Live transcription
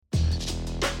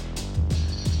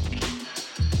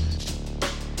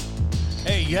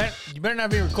You better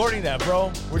not be recording that, bro.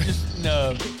 We're just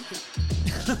no.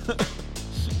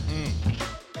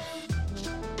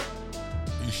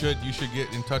 You should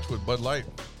get in touch with Bud Light.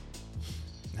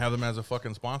 Have them as a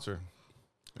fucking sponsor.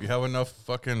 You have enough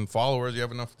fucking followers. You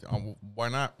have enough. Why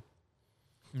not?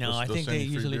 No, I they'll think send they you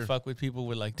free usually beer. fuck with people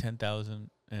with like 10,000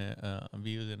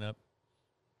 views and up.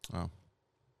 Oh.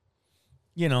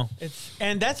 You know,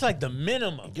 and that's like the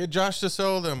minimum. Get Josh to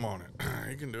sell them on it.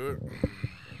 He can do it.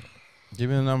 Give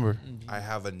me the number. I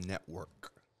have a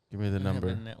network. Give me the I have a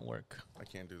number. network. I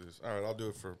can't do this. All right, I'll do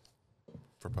it for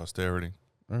posterity.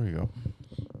 There we go.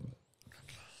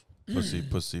 Pussy,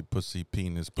 pussy, pussy,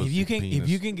 penis, pussy, If penis.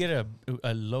 you can get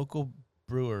a local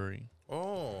brewery,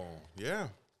 Oh, yeah.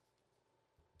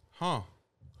 Huh.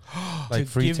 Like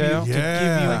to give Freetail? you, Yeah.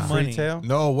 to give you Like money. Freetail?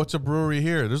 No, what's a brewery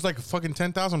here? There's like fucking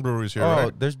 10,000 breweries here, Oh,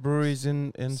 right? there's breweries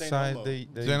inside Elmo. the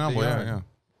St. Elmo, yard. yeah.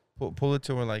 Pull it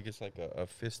to where like it's like a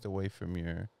fist away from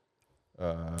your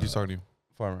He's talking to you.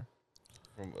 farmer.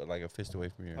 From like a fist away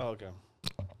from your Oh, okay.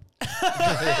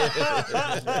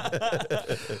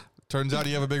 Turns out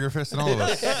you have a bigger fist than all of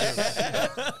us.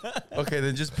 Okay,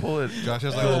 then just pull it. Josh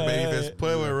has like a little baby fist.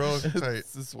 Put it with real tight.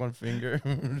 It's just one finger.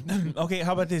 Okay,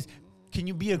 how about this? Can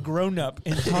you be a grown up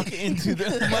and talk into the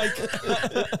mic?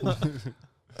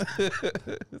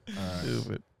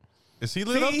 Stupid. Is he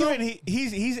lit up See, though? even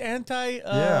he's anti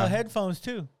Yeah. headphones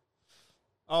too.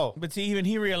 Oh, But see, even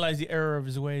he realized the error of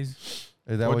his ways.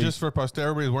 Is that Well, what just for posterity,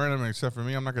 everybody's wearing them except for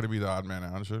me. I'm not going to be the odd man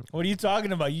out and shit. What are you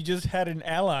talking about? You just had an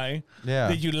ally yeah.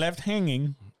 that you left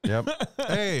hanging. Yep.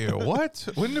 Hey, what?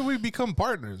 When did we become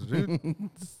partners, dude?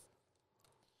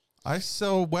 I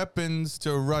sell weapons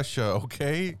to Russia,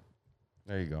 okay?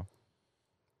 There you go.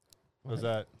 was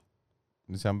that?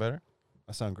 Does it sound better?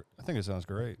 I think it sounds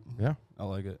great. Yeah. I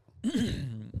like it.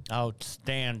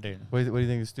 Outstanding. What do you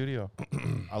think of the studio?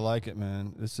 I like it,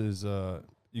 man. This is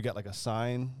you got like a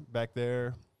sign back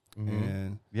there,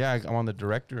 and Yeah, I'm on the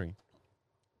directory.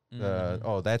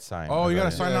 That sign. Oh, you got a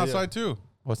Right. sign Yeah, outside too?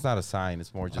 Well, it's not a sign.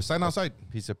 It's more Just just sign a outside.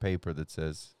 piece of paper that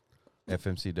says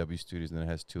FMCW Studios, and then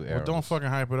it has two Well, arrows. don't fucking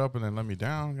hype it up and then let me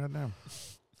down. Goddamn.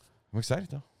 I'm excited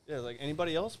though. yeah, like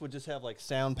anybody else would just have like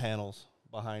sound panels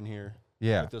behind here,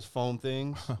 Yeah. like those foam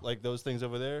things, like those things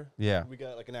over there. Yeah. We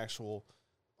got like an actual.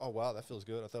 Oh wow, that feels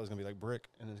good. I thought it was gonna be like brick,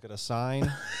 and it's got a sign.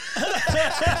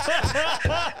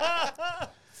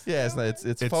 Yeah,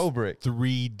 it's faux brick.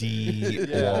 3D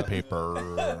Yeah.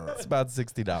 wallpaper. It's about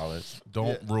 $60.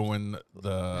 Don't ruin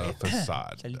the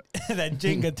facade. That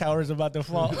Jenga tower's about to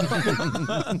fall.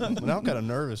 Now I'm kind of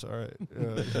nervous. All right.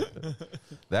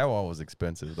 That wall was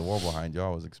expensive. The wall behind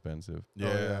y'all was expensive.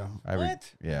 Yeah.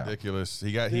 What? Yeah. Ridiculous.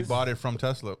 He bought it from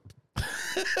Tesla.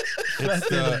 It's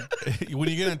the, when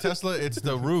you get in Tesla, it's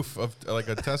the roof of like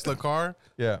a Tesla car,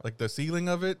 Yeah. like the ceiling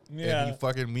of it. Yeah. And he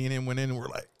fucking, me and him went in and we're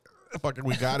like, fucking,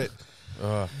 we got it.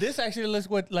 This actually looks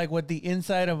like what the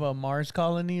inside of a Mars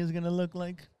colony is gonna look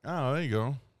like. Oh, there you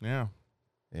go. Yeah.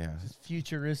 Yeah.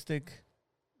 Futuristic,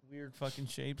 weird fucking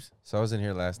shapes. So I was in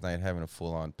here last night having a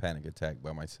full-on panic attack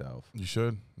by myself. You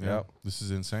should. Yeah. Yep. This is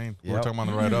insane. We We're Yep. talking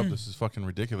about the ride up. This is fucking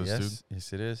ridiculous, dude.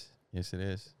 Yes, it is. Yes, it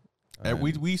is. And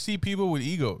we see people with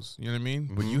egos, you know what I mean?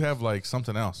 But you have like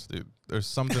something else, dude. There's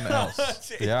something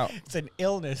else. Yeah. It's an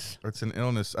illness. It's an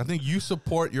illness. I think you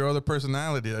support your other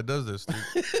personality that does this,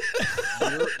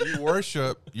 dude. You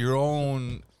worship your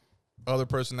own other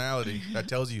personality that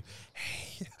tells you,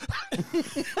 hey,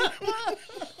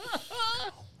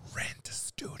 rent a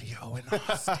studio in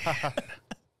Austin.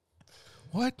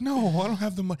 What? No, I don't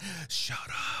have the money. Shut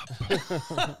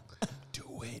up. Do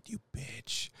it, you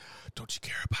bitch. Don't you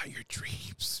care about your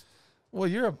dreams? Well,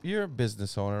 you're a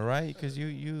business owner, right? Because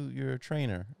you're a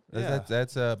trainer. Yeah.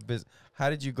 That's a business. How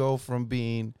did you go from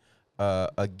being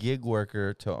a gig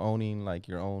worker to owning like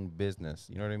your own business?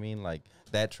 You know what I mean? Like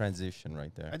that transition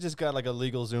right there. I just got like a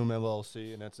Legal Zoom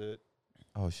LLC, and that's it.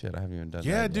 Oh shit, I haven't even done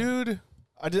Yeah, that. yet. dude.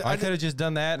 I did. I could have just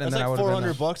done that, and That's then I like would have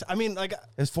been. $400. I mean, like,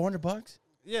 It's $400.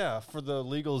 yeah, for the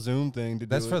Legal Zoom thing to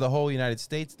That's do for it. the whole United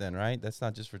States, then, right? That's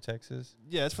not just for Texas.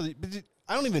 Yeah, it's for the. But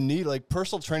I don't even need like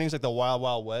personal training is like the Wild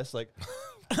Wild West. Like,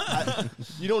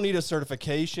 you don't need a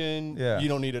certification. Yeah. You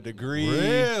don't need a degree.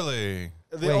 Really?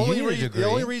 The Wait, only you need a reason degree? the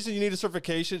only reason you need a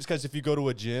certification is because if you go to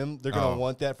a gym, they're gonna Oh.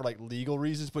 want that for like legal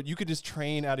reasons. But you could just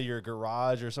train out of your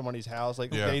garage or somebody's house.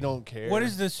 Like Yeah. they don't care. What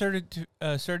is the certification?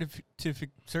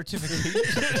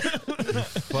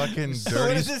 Fucking What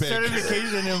dirty does this spick.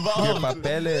 certification Your involve?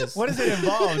 papeles. What does it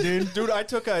involve, dude? Dude, I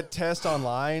took a test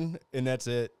online and that's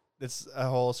it. It's a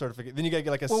whole certificate. Then you gotta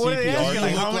get like a Well, what are they CPR. asking, thing.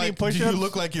 like, You how look many like- do push-ups? you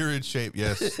look like you're in shape?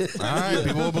 Yes. All right,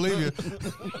 people will believe you.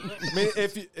 I mean,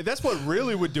 if that's what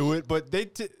really would do it, but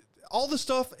all the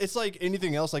stuff, it's like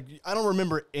anything else. Like, I don't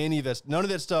remember any of this. None of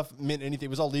that stuff meant anything. It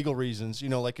was all legal reasons. You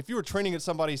know, like if you were training at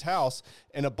somebody's house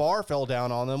and a bar fell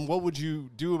down on them, what would you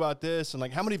do about this? And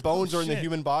like, how many bones are in the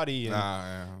human body? And,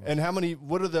 and how many,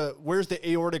 where's the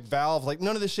aortic valve? Like,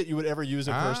 none of this shit you would ever use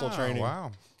in personal training.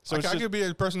 Wow. So I could be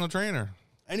a personal trainer.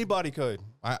 Anybody could.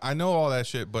 I know all that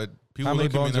shit, but people How many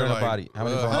look at me bones and are they're in a like, body? How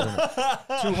many bones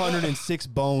are in 206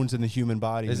 bones in the human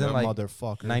body. Isn't like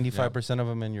motherfucker. 95% of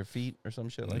them in your feet or some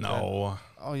shit like that? no.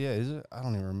 Oh, yeah. Is it? I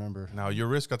don't even remember. No, your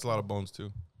wrist got a lot of bones too.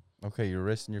 Okay, your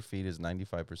wrist and your feet is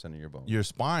 95% of your bones. Your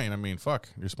spine, I mean, fuck.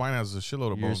 Your spine has a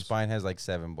shitload of Your bones. spine has like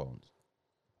 7 bones.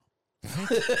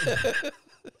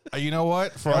 You know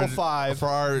what? For L5. for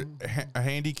our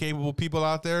handy capable people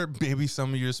out there, maybe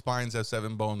some of your spines have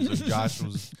 7 bones. If Josh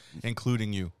was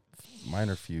including you. Mine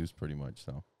are fused pretty much,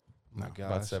 so My about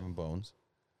gosh. 7 bones.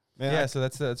 Man, Yeah, so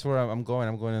that's where I'm going.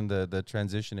 I'm going in the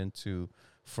transition into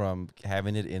from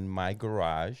having it in my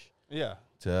garage yeah.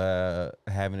 to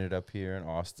having it up here in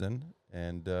Austin,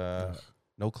 and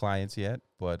no clients yet,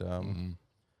 but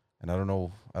and I don't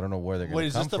know where they're going to come from. Wait,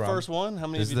 is this the first one? How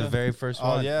many This have is you the done? very first Oh,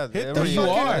 one. yeah. Hit everybody- the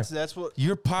fucking- That's what,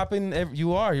 You're popping.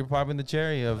 You're popping the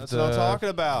cherry of that's the. what I'm talking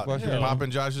about. fucking- You're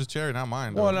popping Josh's cherry, not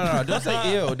mine. Well, though. no, don't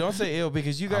say ill. Don't say ill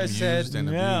because you guys I'm said used and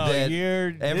No, that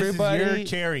this is your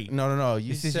cherry. No.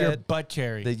 You This is your said butt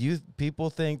cherry. that people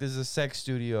think this is a sex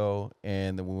studio,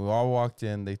 and when we all walked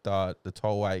in, they thought the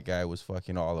tall white guy was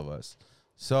fucking all of us.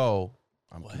 So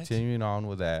I'm continuing on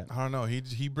with that. I don't know.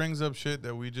 He brings up shit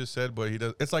that we just said, but he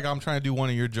does. It's like I'm trying to do one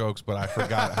of your jokes, but I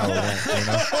forgot how it went. You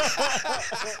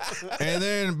know. And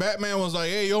then Batman was like,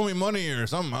 "Hey, you owe me money or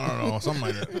something." I don't know, something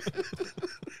like that.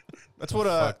 That's what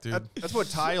Fuck, dude. that's what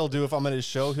Ty will do if I'm at his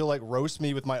show. He'll like roast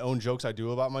me with my own jokes I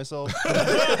do about myself.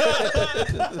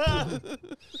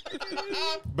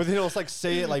 But then he'll like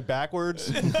say it like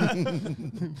backwards.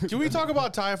 Can we talk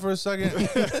about Ty for a second?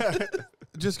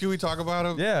 Just can we talk about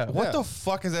him? Yeah. What Yeah. the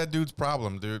fuck is that dude's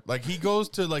problem, dude? Like he goes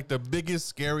to like the biggest,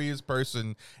 scariest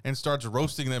person and starts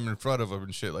roasting them in front of him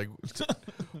and shit. Like,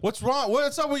 what's wrong?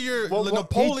 What's up with your Well,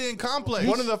 Napoleon complex?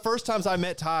 One of the first times I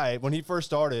met Ty when he first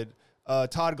started,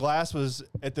 Todd Glass was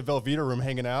at the Velveeta room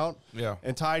hanging out. Yeah.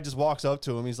 And Ty just walks up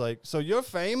to him. He's like, "So you're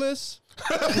famous?"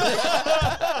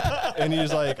 And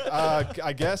he's like,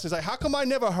 "I guess." He's like, "How come I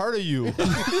never heard of you?"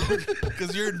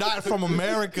 Because you're not from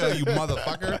America, you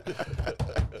motherfucker.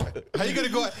 How you gonna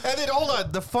go? And then hold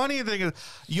on. The funny thing is,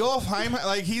 Jofheim,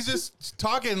 like he's just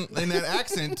talking in that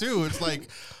accent too. It's like,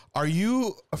 are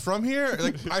you from here?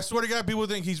 Like, I swear to God, people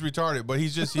think he's retarded, but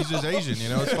he's just Asian. You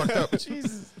know, it's fucked up.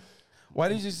 Jesus. Why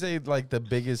did you say like the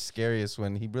biggest, scariest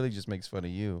when he really just makes fun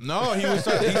of you? No, he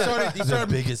started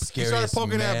biggest, he started scariest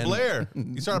poking at man. Blair.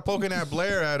 He started poking at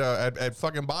Blair at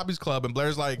fucking Bobby's Club, and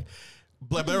Blair's like.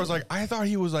 Blair was like, I thought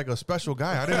he was like a special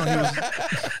guy. I didn't know he was.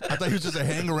 I thought he was just a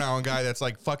hang around guy that's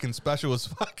like fucking special as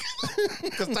fuck.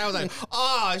 Because Ty was like,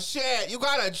 oh shit, you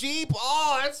got a Jeep?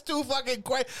 Oh, that's too fucking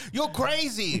crazy. You're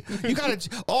crazy. You got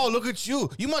a. Oh, look at you.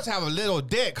 You must have a little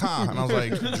dick, huh? And I was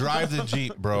like, drive the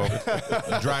Jeep, bro.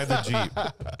 Drive the Jeep.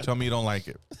 Tell me you don't like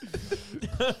it.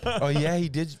 Oh yeah, he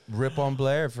did rip on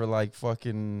Blair for like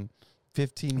fucking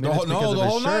 15 minutes The because of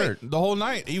whole his shirt. night. The whole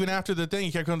night. Even after the thing,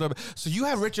 he kept coming up. So you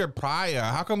have Richard Pryor.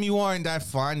 How come you aren't that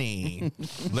funny?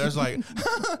 Blair's like,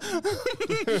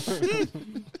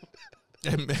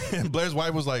 and Blair's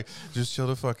wife was like, just chill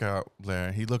the fuck out,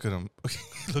 Blair. He look at him.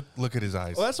 look at his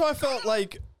eyes. Well, that's why I felt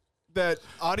like that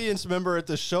audience member at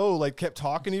the show like kept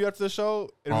talking to you after the show.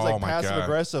 It was Oh like my passive God.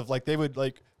 aggressive. Like they would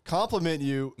like compliment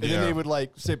you, and then Yeah. they would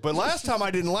like say, "But last time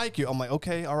I didn't like you." I'm like,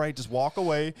 "Okay, all right, just walk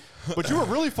away." But you were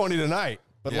really funny tonight.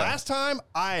 But Yeah. last time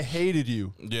I hated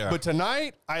you. Yeah. But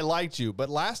tonight I liked you. But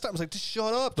last time I was like, just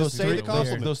shut up. Just say the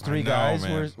compliment. Those three I know, guys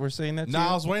man. were saying that to No, I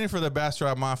you? was waiting for the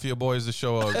Bastrop Mafia boys to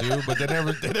show up, dude, but they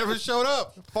never showed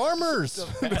up. Farmers.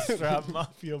 Bastrop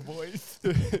Mafia boys.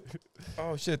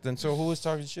 Oh shit! Then so who was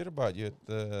talking shit about you?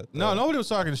 No, nobody was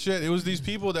talking shit. It was these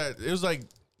people that it was like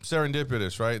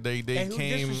serendipitous, right? They And who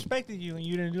came. disrespected you and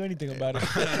you didn't do anything about it?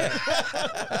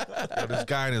 This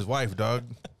guy and his wife, Doug.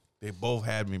 They both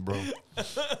had me, bro.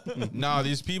 No,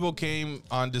 these people came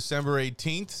on December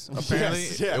 18th, apparently.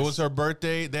 Yes. It was her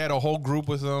birthday. They had a whole group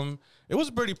with them. It was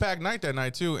a pretty packed night that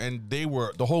night, too. And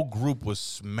the whole group was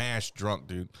smashed drunk,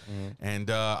 dude.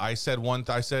 And I said,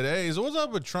 hey, so what's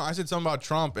up with Trump? I said something about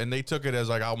Trump, and they took it as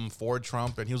like I'm for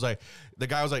Trump. And he was like, the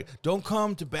guy was like, don't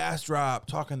come to Bastrop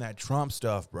talking that Trump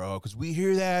stuff, bro, because we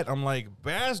hear that. I'm like,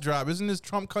 Bastrop, isn't this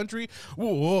Trump country?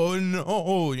 Whoa,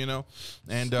 no, you know?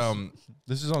 And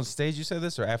This is on stage. You said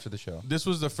this or after the show? this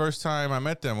was the first time I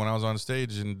met them when I was on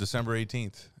stage in December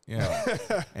 18th.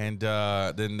 Yeah. And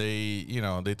then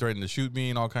they threatened to shoot me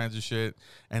and all kinds of shit.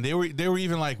 And they were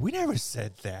even like, we never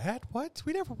said that. What?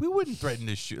 We wouldn't threaten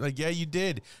to shoot. Like, yeah, you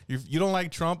did. You don't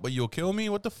like Trump, but you'll kill me.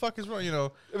 What the fuck is wrong?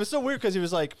 It was so weird because he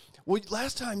was like, well,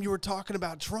 last time you were talking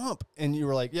about Trump and you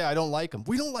were like, yeah, I don't like him.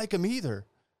 We don't like him either.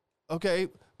 Okay.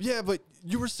 Yeah, but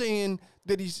you were saying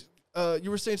that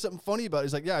you were saying something funny about it.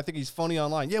 He's like, yeah, I think he's funny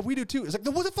online. Yeah, we do too. It's like,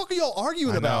 then what the fuck are y'all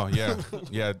arguing about? Yeah.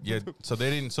 So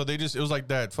it was like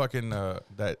that fucking,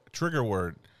 that trigger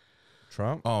word.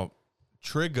 Trump? Oh,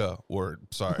 trigger word.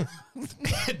 Sorry.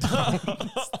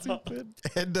 Stupid.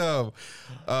 And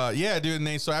yeah, dude. And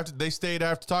they stayed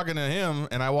after talking to him,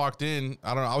 and I walked in.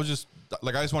 I don't know. I was just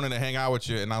like, I just wanted to hang out with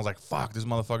you, and I was like, fuck, these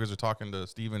motherfuckers are talking to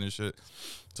Steven and shit.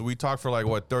 So we talked for like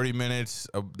 30 minutes.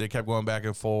 They kept going back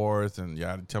and forth, and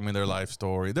yeah, tell me their life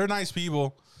story. They're nice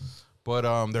people. But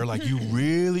they're like, you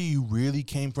really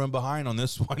came from behind on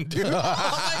this one, dude. It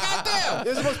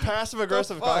was the most passive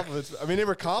aggressive compliments. I mean, they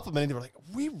were complimenting. They were like,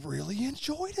 we really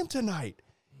enjoyed him tonight.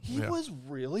 He was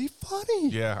really funny.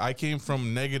 Yeah, I came from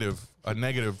a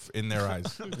negative in their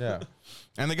eyes. Yeah.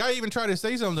 And the guy even tried to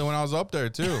say something when I was up there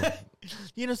too.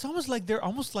 It's almost like they're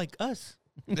almost like us.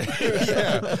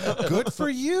 Yeah, good for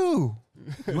you.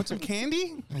 You want some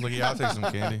candy? I was like, yeah, I'll take some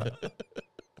candy.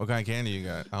 What kind of candy you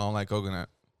got? I don't like coconut.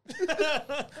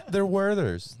 They're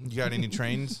Werthers. You got any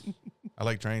trains? I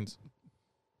like trains.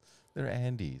 They're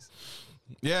Andes.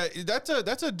 Yeah, that's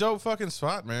a dope fucking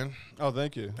spot, man. Oh,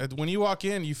 thank you. When you walk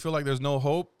in, you feel like there's no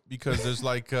hope because there's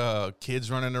like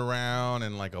kids running around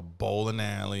and like a bowling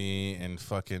alley and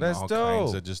fucking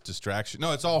kinds of just distraction.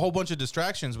 No, it's all a whole bunch of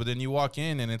distractions. But then you walk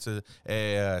in and it's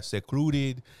a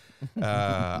secluded,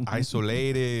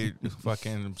 isolated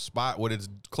fucking spot with its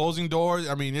closing doors.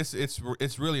 I mean,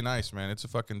 it's really nice, man. It's a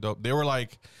fucking dope. They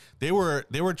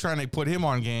were trying to put him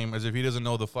on game as if he doesn't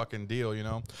know the fucking deal,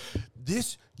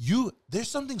 There's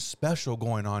something special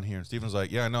going on here. And Steven's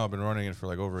like, yeah, I know. I've been running it for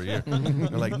like over a year. They're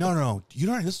like, no, you're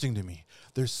not listening to me.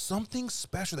 There's something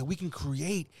special that we can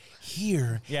create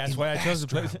here. Yeah, that's why I chose the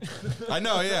place. I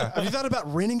know, yeah. Have you thought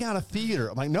about renting out a theater?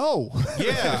 I'm like, no.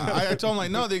 Yeah, I told him like,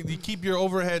 no, you keep your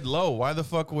overhead low. Why the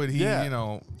fuck would he?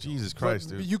 Jesus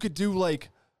Christ, dude. You could do like,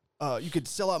 you could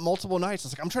sell out multiple nights.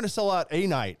 It's like I'm trying to sell out a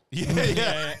night.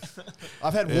 Yeah.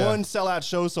 I've had one sellout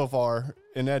show so far,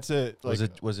 and that's it. Like,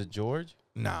 Was it George?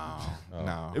 No.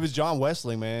 it was John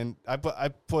Westling, man. I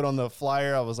put on the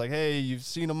flyer. I was like, hey, you've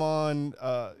seen him on.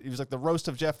 He was like the roast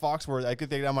of Jeff Foxworthy. I could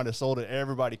think I might have sold it.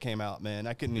 Everybody came out, man.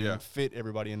 I couldn't even fit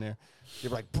everybody in there. They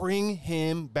were like, bring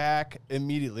him back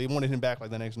immediately. They wanted him back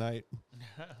like the next night.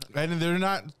 And they're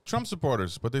not Trump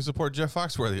supporters, but they support Jeff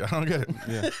Foxworthy. I don't get it.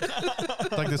 Yeah,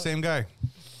 It's like the same guy.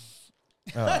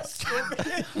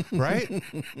 Right?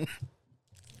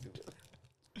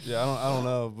 yeah. I don't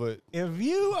know, but If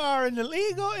you are an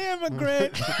illegal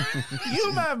immigrant,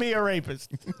 you might be a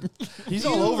rapist. he's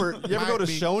all over it. You ever might go to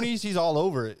be. Shoney's? He's all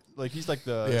over it. Like he's like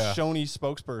the Shoney's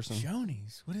spokesperson.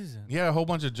 Shoney's, what is it? Yeah, a whole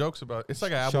bunch of jokes about it's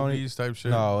like an Shoney- Applebee's type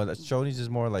shit. No, Shoney's is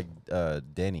more like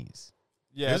Denny's.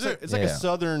 Yeah, Is it's like a Yeah.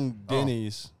 Southern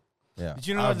Denny's. Yeah. Did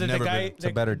you know I've that the never guy been. It's a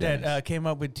better that Denny's. came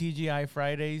up with TGI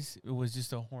Fridays? It was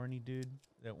just a horny dude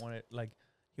that wanted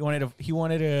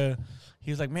he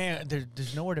was like, man,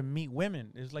 there's nowhere to meet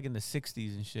women. It was like in the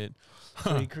 60s and shit.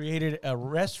 So he created a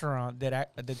restaurant that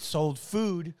sold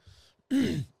food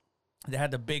that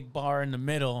had the big bar in the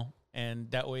middle,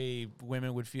 and that way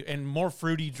women would feel, and more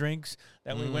fruity drinks.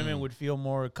 That way women would feel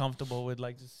more comfortable with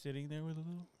like just sitting there with a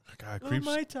little God,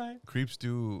 Mai Tai. creeps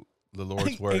do the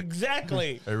Lord's work.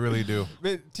 Exactly. They really do.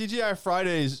 But TGI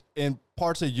Fridays in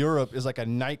parts of Europe is like a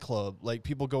nightclub. Like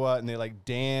people go out and they like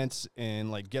dance and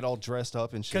like get all dressed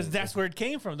up and shit. Because that's where it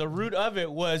came from. The root of it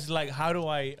was like, how do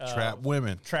I Trap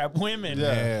women. trap women?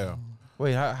 Yeah.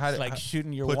 Wait, how It's like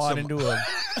shooting your Put wad some- into a.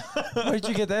 where did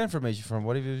you get that information from?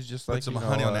 What if it was just like some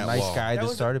honey on a that nice wall. guy That that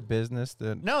was started business?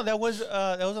 That No, that was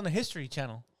on the History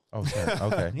Channel. okay,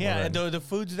 okay, Yeah, all right. the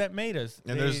foods that made us.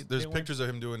 And They- there's they went- pictures of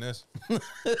him doing this.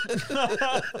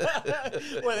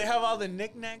 where they have all the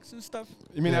knickknacks and stuff.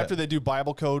 You mean Yeah. after they do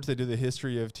Bible codes, they do the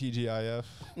history of TGIF?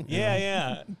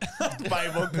 Yeah.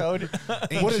 Bible code.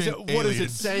 What is it? Ancient What is it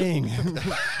aliens. saying?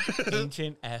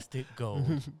 Ancient Aztec gold.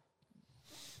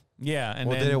 Yeah, and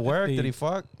Well, then did it work? the- Did he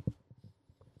fuck?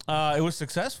 It was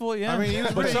successful. Yeah, I mean, he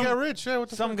was But rich. He got rich. Yeah, what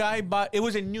the some guy bought. It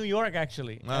was in New York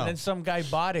actually, Oh. and then some guy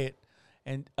bought it,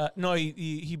 and no,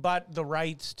 he bought the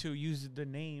rights to use the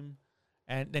name,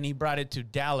 and then he brought it to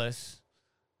Dallas,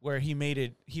 where he made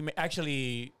it.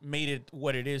 Actually made it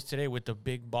what it is today with the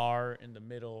big bar in the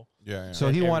middle. Yeah. So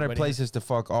that he wanted everybody places to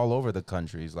fuck all over the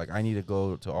countries. Like, I need to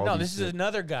go to all No, these this is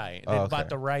another guy that Oh, okay. bought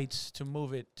the rights to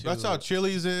move it to. That's how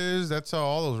Chili's is. That's how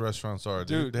all those restaurants are,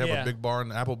 dude. Dude, They have yeah. a big bar in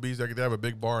Applebee's. They have a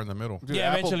big bar in the middle. Dude, yeah,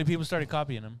 Apple- eventually people started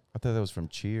copying him. I thought that was from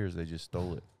Cheers. They just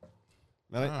stole it.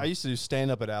 Man, I used to do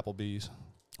stand up at Applebee's.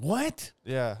 What?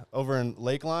 Yeah, over in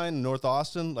Lakeline, North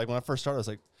Austin. Like when I first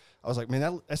started, I was like,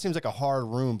 man, that seems like a hard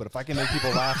room. But if I can make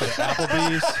people laugh at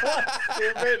Applebee's,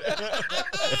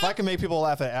 if I can make people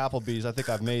laugh at Applebee's, I think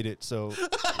I've made it. So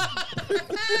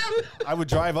I would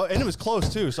drive up, and it was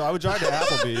close too. So I would drive to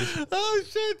Applebee's. Oh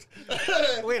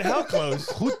shit! Wait, how close?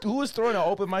 Who was throwing an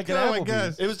open mic at Oh my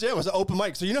Applebee's? God. It was an open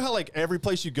mic. So you know how like every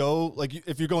place you go, like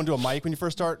if you're going to a mic when you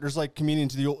first start, there's like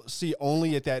comedians you'll see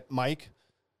only at that mic.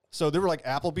 So there were like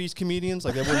Applebee's comedians,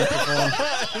 like they wouldn't perform.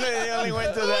 They only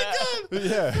went to that.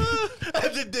 Yeah,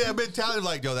 That's the damn mentality.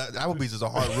 Like, yo, that Applebee's is a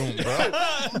hard room,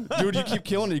 bro. dude, you keep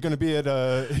killing it. You're gonna be at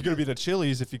the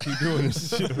Chili's if you keep doing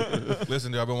this.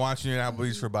 Listen, dude, I've been watching you at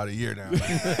Applebee's for about a year now.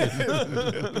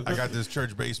 I got this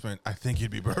church basement. I think you'd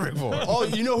be perfect for it. Oh,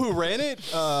 you know who ran it?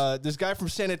 This guy from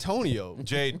San Antonio,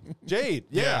 Jade. Jade.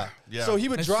 Yeah, Yeah. So he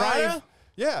would Estrada? drive.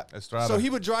 Yeah. Estrada. So he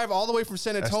would drive all the way from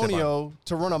San Antonio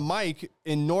to run a mic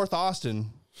in North Austin.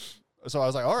 So I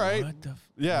was like, all right, What the?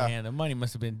 Yeah. Man, the money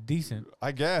must have been decent.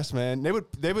 I guess, man. They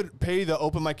would pay the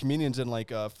open mic comedians in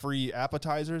like free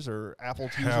appetizers or apple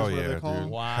teasers, Hell whatever yeah, they call dude. them.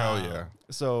 Wow. Hell yeah.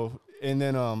 So and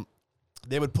then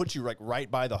they would put you like right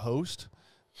by the host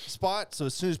spot. So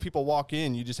as soon as people walk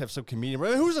in, you just have some comedian.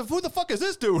 Who the fuck is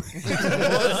this dude?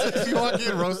 You walk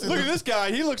in roasted. Look at this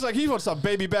guy. He looks like he wants some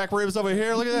baby back ribs over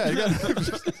here. Look at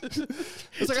that.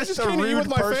 It's like I just a came to eat rude with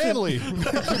my person. family.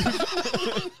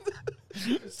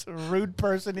 It's a rude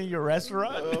person in your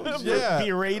restaurant. yeah.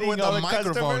 Berating with all a the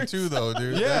microphone customers. too, though,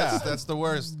 dude. Yeah. That's the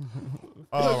worst.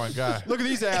 Oh my god. Look at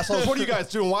these assholes. What are you guys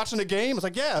doing? Watching the game? It's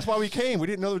like, yeah, that's why we came. We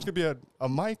didn't know there was gonna be a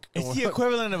mic. It's going the on.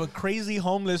 equivalent of a crazy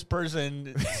homeless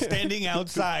person standing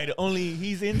outside, only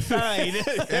he's inside.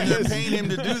 And they're paying him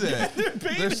to do that.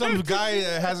 There's some guy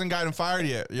that hasn't gotten fired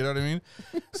yet. You know what I mean?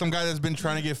 Some guy that's been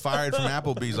trying to get fired from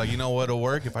Applebee's. Like, you know what'll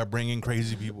work if I bring in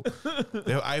crazy people.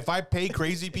 If I pay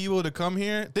crazy people to come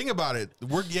here, think about it.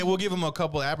 We'll give them a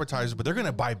couple appetizers, but they're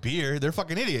gonna buy beer. They're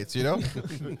fucking idiots, you know?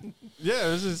 Yeah, I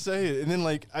was just saying. And then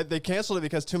like they canceled it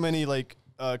because too many like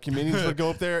comedians would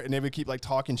go up there and they would keep like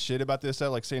talking shit about this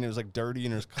stuff, like saying it was like dirty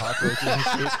and there's cockroaches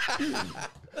and shit.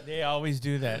 They always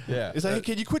do that. Yeah. It's like, hey,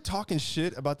 can you quit talking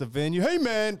shit about the venue? Hey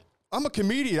man, I'm a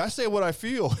comedian. I say what I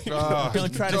feel.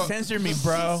 Don't try to censor me,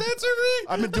 bro. Censor me.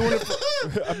 I've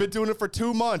been doing it for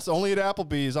 2 months, only at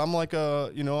Applebee's. I'm like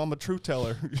I'm a truth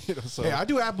teller. So Hey, I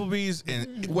do Applebee's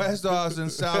in West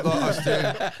Austin, South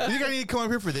Austin. You think I need to come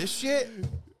up here for this shit?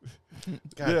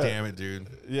 God Yeah. damn it, dude.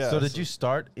 yeah. So did you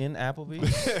start in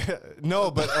Applebee's?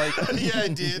 No, but like Yeah, I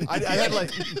did. I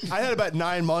had about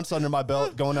 9 months under my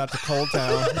belt going out to Cold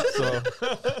Town. So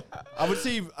I would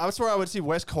see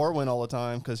Wes Corwin all the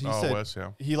time because he said Wes,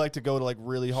 yeah. he liked to go to like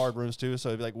really hard rooms too. So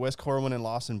it'd be like Wes Corwin and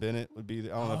Lawson Bennett would be.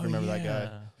 I don't know if you remember that guy.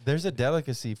 There's a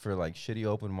delicacy for like shitty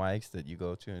open mics that you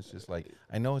go to, and it's just like,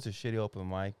 I know it's a shitty open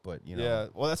mic, but you know. Yeah,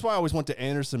 well, that's why I always went to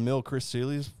Anderson Mill, Chris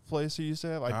Seeley's place he used to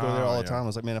have. I'd go there all the yeah. time. I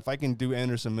was like, man, if I can do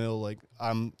Anderson Mill, like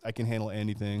I can handle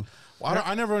anything. Well,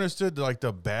 I never understood like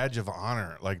the badge of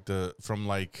honor, like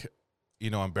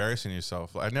embarrassing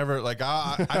yourself. I never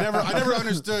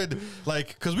understood like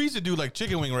because we used to do like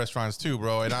chicken wing restaurants too,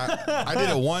 bro. And I did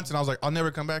it once, and I was like, I'll never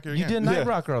come back here You again. did Night Yeah.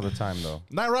 Rocker all the time, though.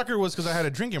 Night Rocker was because I had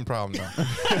a drinking problem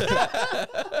though.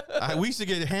 We used to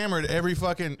get hammered every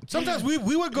fucking. Sometimes we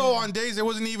would go on days there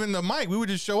wasn't even the mic. We would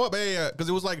just show up, hey, because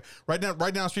it was like right down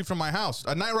the street from my house.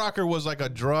 A Night Rocker was like a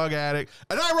drug addict.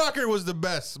 A Night Rocker was the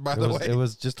best, by the way. It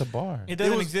was just a bar. It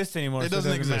doesn't was- exist anymore. It so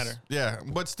doesn't doesn't exist. matter. Yeah,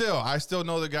 but still, I still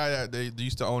know the guy that they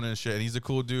used to own and shit, and he's a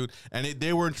cool dude. And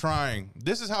they weren't trying.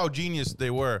 This is how genius they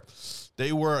were.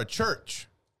 They were a church.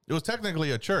 It was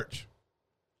technically a church.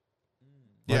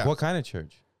 Like, Yeah, what kind of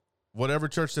church? whatever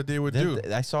church that they would do.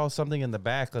 I saw something in the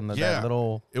back on that Yeah.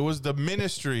 little. It was the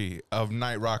ministry of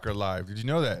Night Rocker Live. Did you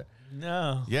know that?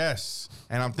 No. Yes.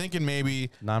 And I'm thinking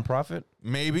maybe Nonprofit?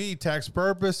 tax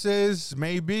purposes,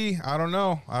 maybe. I don't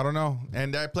know.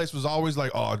 And that place was always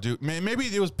like, oh, dude, man, maybe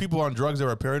there was people on drugs that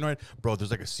were paranoid. Bro, there's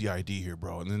like a CID here,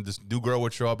 bro. And then this new girl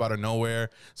would show up out of nowhere.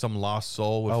 Some lost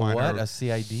soul would Oh, find what? her. A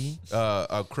CID?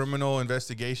 A criminal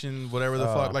investigation, whatever the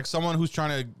fuck. Like someone who's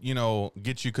trying to,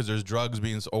 get you because there's drugs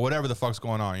being, or whatever the fuck's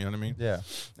going on. You know what I mean? Yeah.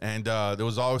 And there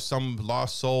was always some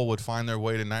lost soul would find their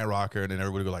way to Night Rocker, and then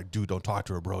everybody would go like, dude, don't talk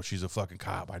to her, bro. She's a fucking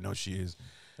cop. I know she is.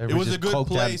 It was a Everybody's good just coked out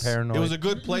and place. It paranoid. was a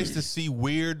good place to see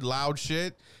weird, loud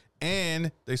shit,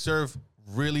 and they serve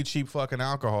really cheap fucking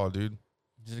alcohol, dude.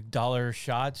 Just $1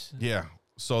 shots. Yeah.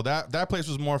 So that place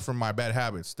was more for my bad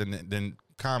habits than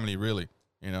comedy, really.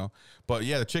 You know, but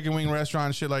yeah, the chicken wing restaurant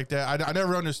and shit like that. I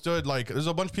never understood. Like, there's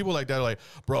a bunch of people like that. Like,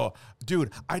 bro,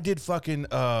 dude, I did fucking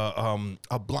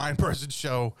a blind person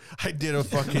show. I did a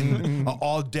fucking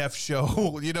all deaf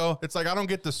show. You know, it's like I don't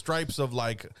get the stripes of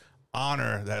like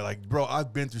honor that like, bro,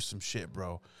 I've been through some shit,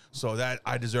 bro. So that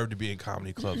I deserve to be in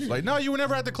comedy clubs. Like, no, you were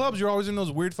never at the clubs. You're always in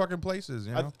those weird fucking places.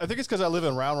 You know. I think it's because I live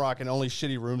in Round Rock and only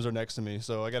shitty rooms are next to me,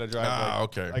 so I gotta drive.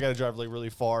 Okay. I gotta drive like really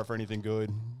far for anything good.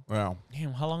 Wow.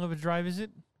 Damn, how long of a drive is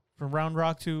it from Round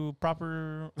Rock to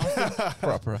proper?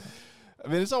 proper. I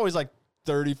mean, it's always like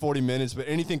 30, 40 minutes, but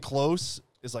anything close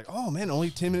is like, oh man, only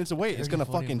 10 minutes away. It's 30, gonna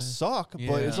 40 fucking minutes. suck,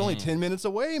 but it's Yeah. only 10 minutes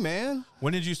away, man.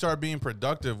 When did you start being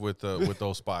productive with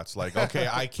those spots? Like, okay,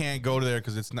 I can't go to there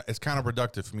because it's kind of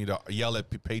productive for me to yell at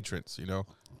patrons. You know.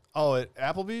 Oh, at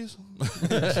Applebee's?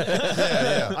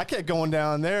 Yeah. I kept going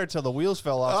down there till the wheels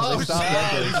fell off. So they stopped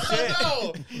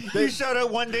that place. You showed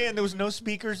up one day and there was no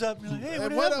speakers up. You're like, hey,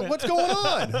 what happened? What's going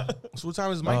on? So what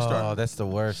time does Mike Oh, start? that's the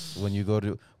worst. When you go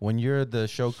to when you're the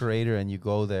show creator and you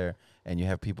go there and you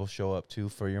have people show up too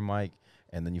for your mic,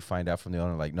 and then you find out from the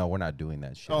owner like, no, we're not doing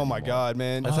that shit. Oh my anymore. God,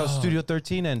 man. That's how Studio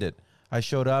 13 ended. I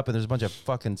showed up and there's a bunch of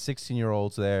fucking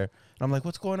 16-year-olds there. And I'm like,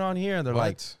 what's going on here? And they're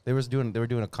like, What? they were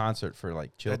doing a concert for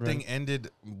like That children. thing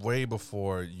ended way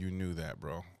before you knew that,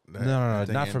 bro. No,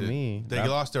 thing not for ended. me. They Not-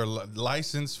 lost their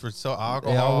license for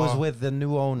alcohol. Yeah, I was with the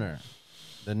new owner.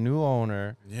 The new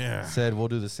owner Yeah. said we'll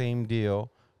do the same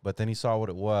deal, but then he saw what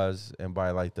it was, and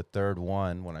by like the third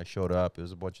one, when I showed up, it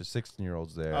was a bunch of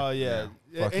 16-year-olds there. Oh yeah.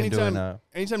 Fucking doing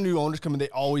Anytime new owners come in, they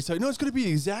always say, "No, it's gonna be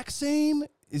the exact same,"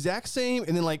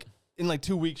 and then like in like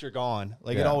 2 weeks you're gone.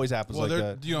 Like it Yeah. always happens Well, like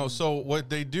they're that. you know. So what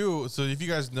they do. So if you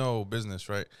guys know business,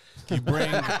 right?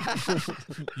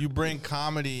 You bring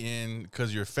comedy in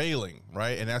because you're failing,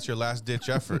 right? And that's your last ditch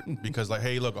effort. Because like,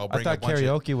 hey, look, I'll I bring a thought bunch of.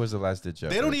 karaoke was the last ditch.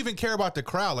 They don't even care about the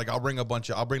crowd. Like I'll bring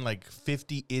like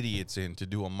 50 idiots in to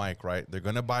do a mic, right? They're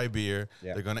gonna buy beer.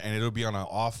 Yeah. And it'll be on an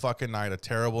off fucking night, a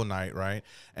terrible night, right?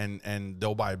 And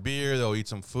they'll buy beer, they'll eat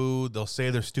some food, they'll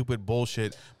say their stupid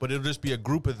bullshit, but it'll just be a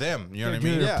group of them. You know what I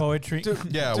mean? Yeah. Poetry.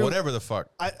 Yeah, Dude. whatever the fuck.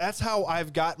 That's how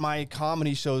I've got my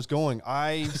comedy shows going.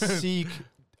 I seek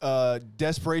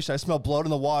desperation. I smell blood in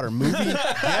the water. Movie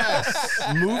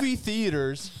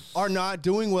theaters are not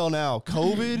doing well now.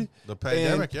 COVID, The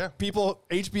pandemic, and yeah. People,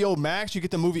 HBO Max, you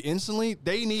get the movie instantly.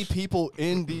 They need people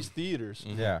in these theaters.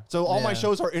 Yeah. So all my Yeah.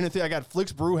 shows are in a theater. I got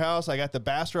Flicks Brew House. I got the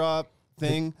Bastrop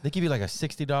thing. They give you like a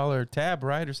 $60 tab,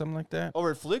 right, or something like that.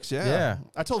 Over at Flicks, yeah. Yeah.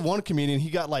 I told one comedian he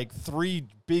got like 3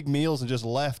 big meals and just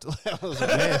left. I was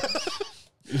like, man.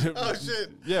 Oh shit.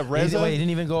 Yeah, Wait, he Reza. didn't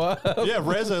even go up. Yeah,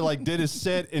 Reza like did his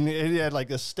set and he had like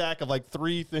a stack of like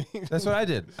 3 things. That's what I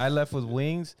did. I left with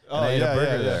wings and Oh, I ate yeah, a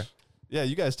burger yeah. there. Yeah,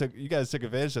 you guys took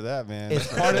advantage of that, man. It's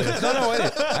part of it. No, wait.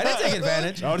 I didn't take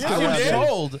advantage. I was I kidding was around.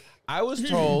 told. I was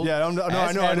told. Yeah, I know.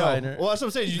 as headliner. Well, that's what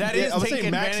I'm saying. That is I'm taking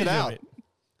saying max it advantage of out. it.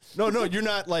 No, you're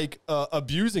not like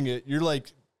abusing it. You're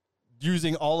like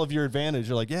using all of your advantage.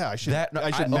 You're like, yeah, I should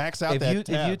max out if that you,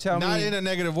 tab. If you tell Not me, in a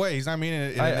negative way. He's not meaning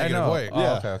it in a I negative know. way. Oh,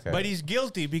 Yeah. okay. But he's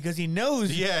guilty because he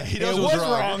knows. Yeah, he it knows was what's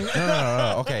wrong.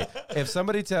 no. Okay, if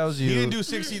somebody tells you, He didn't do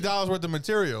 $60 worth of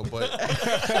material, but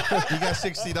he got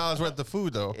 $60 worth of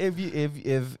food though.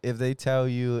 if they tell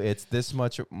you it's this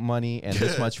much money and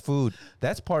this much food,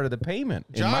 that's part of the payment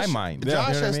in my mind. Josh You know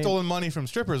what I has mean? stolen money from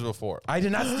strippers before. I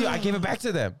did not steal. I gave it back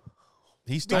to them.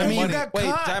 He stole I mean, money. wait,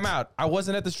 caught. time out. I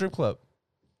wasn't at the strip club.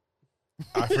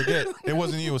 I forget. It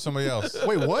wasn't you. It was somebody else.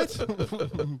 Wait, what?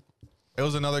 It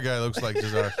was another guy that looks like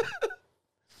Josh.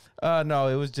 No,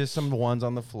 it was just some ones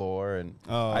on the floor, and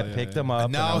I yeah, picked yeah. them up.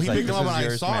 and I No, was he like, picked him "This up is and I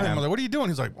yours, saw him. ma'am." I was like, "What are you doing?"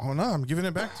 He's like, "Oh no, I'm giving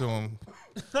it back to him."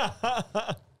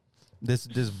 This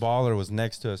baller was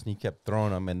next to us, and he kept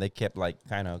throwing them, and they kept like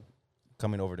kind of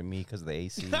coming over to me because of the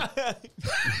AC.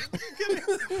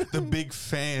 The big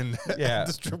fan Yeah. at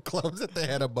the strip clubs that they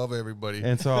had above everybody.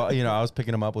 And so, I was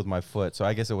picking them up with my foot, so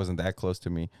I guess it wasn't that close to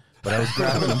me. But I was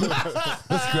grabbing them. I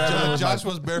was grabbing them with Josh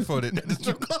was barefooted at the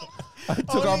strip club. I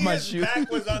took off my shoe. back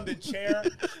was on the chair,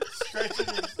 stretching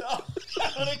himself.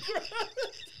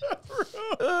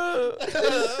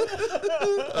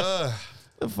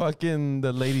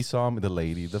 The lady saw me.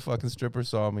 The fucking stripper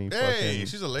saw me. Hey, fucking,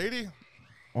 she's a lady.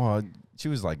 Well, she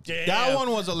was like, That one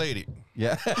was a lady.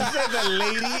 yeah. He said the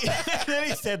lady, and then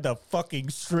he said the fucking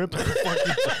stripper.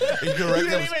 Incorrect. You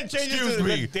didn't even change it Excuse to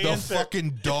me, the the dancer.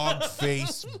 fucking dog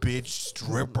face bitch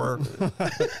stripper.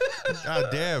 God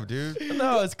damn, dude.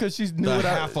 No, it's because she knew The what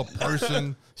half a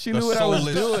person. She the knew what I was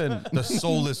soulless- doing. The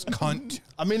soulless cunt.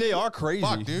 I mean, they are crazy.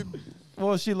 Fuck, dude.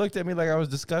 Well, she looked at me like I was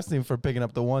disgusting for picking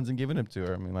up the ones and giving them to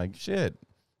her. I mean, like, shit.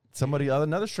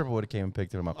 Another stripper would have came and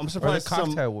picked them up. I'm Or surprised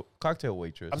the cocktail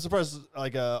waitress. I'm surprised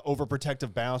like a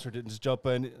overprotective bouncer didn't just jump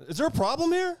in. Is there a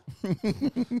problem here?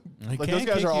 Like those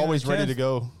guys are always ready to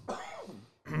go.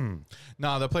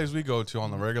 Nah, the place we go to on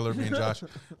the regular, me and Josh,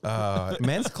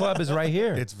 Men's club is right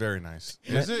here. it's very nice.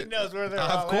 Is it? knows where they're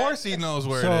Of all course he knows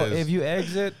where So it is. if you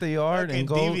exit the yard and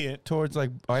go Fucking deviant. towards like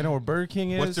I know where Burger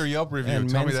King is. What's their Yelp review? and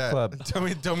Tell me Men's that. Club.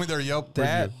 Tell me their Yelp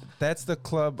That review. that's the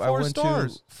club I 4 went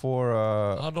stars. to for.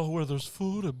 I know where there's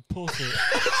food and pussy.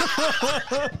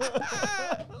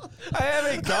 I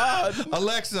haven't gone.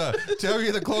 Alexa, tell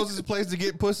me the closest place to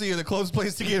get pussy and the closest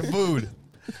place to get food.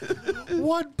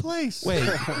 One place. Wait,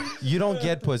 you don't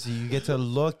get pussy. You get to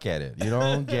look at it. You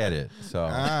don't get it. So,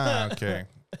 Okay.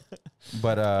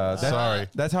 but Sorry.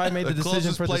 that's how I made the, decision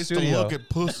closest for the place to studio. look at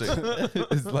pussy.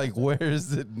 It's like, where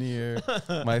is it near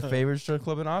my favorite strip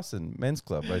club in Austin? Men's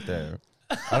Club, right there.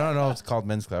 I don't know if it's called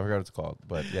Men's Club. I forgot what it's called,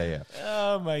 but yeah.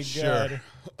 Oh my Sure.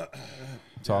 god.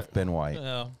 It's off Ben White.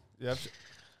 Oh. Yeah,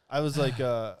 I was like,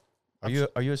 Are you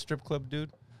a strip club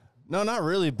dude? no, not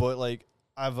really, but like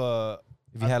I've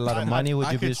If you had a lot of money, would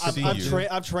I you be a could strip see club you. dude?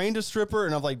 I've trained a stripper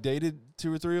and I've like dated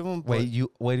 2 or 3 of them. Wait,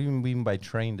 what do you mean by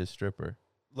trained a stripper?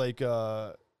 like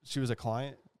she was a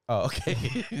client. Oh, okay.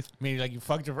 Meaning like you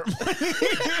fucked her.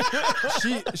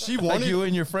 She Like wanted you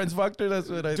and your friends fucked her? That's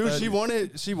what I dude.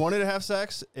 thought. She wanted to have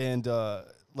sex and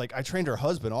like I trained her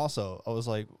husband also. I was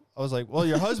like, well,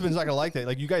 your husband's not gonna like that.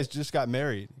 Like you guys just got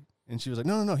married, and she was like,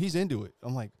 no, he's into it.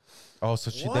 I'm like, Oh,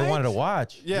 so they wanted to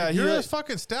watch. yeah, You're he, a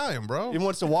fucking stallion, bro. he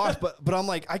wants to watch, but I'm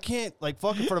like, I can't like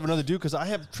fuck in front of another dude because I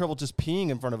have trouble just peeing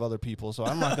in front of other people. So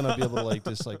I'm not gonna be able to like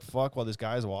just like fuck while this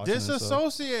guy's watching. and stuff.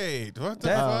 Disassociate. What the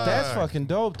fuck? That's fucking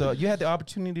dope, though. You had the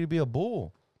opportunity to be a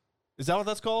bull. Is that what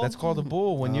that's called? That's called a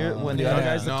bull when the other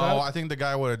guy's the No, top. I think the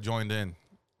guy would have joined in,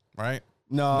 right?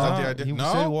 no. Is that the idea? He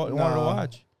No? said he wanted to No.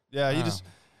 watch. Yeah, he Oh. just.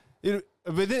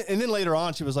 But then later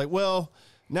on, she was like, "Well,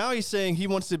 now he's saying he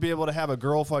wants to be able to have a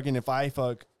girl fucking if I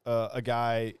fuck a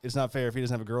guy. It's not fair if he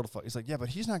doesn't have a girl to fuck." He's like, "Yeah, but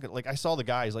he's not gonna like." I saw the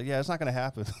guy. He's like, "Yeah, it's not gonna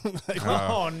happen." Like,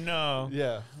 Oh no.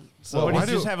 yeah. So So what, why does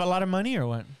he do- just have a lot of money or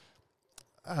what?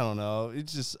 I don't know.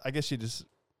 It's just. I guess she just.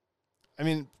 I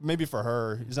mean, maybe for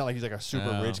her, it's not like he's like a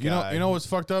super No. rich You guy. know what's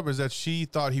fucked up is that she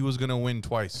thought he was gonna win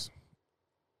twice.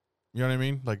 You know what I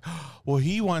mean? Like, well,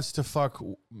 he wants to fuck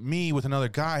me with another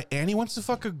guy, and he wants to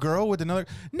fuck a girl with another.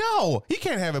 No, he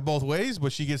can't have it both ways.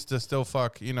 But she gets to still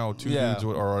fuck, 2 Yeah. dudes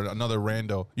or another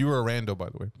rando. You were a rando, by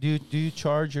the way. Do you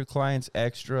charge your clients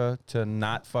extra to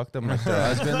not fuck them like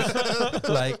their husbands?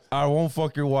 Like, I won't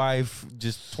fuck your wife,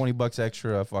 just $20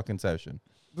 extra a fucking session.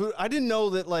 But I didn't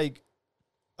know that like.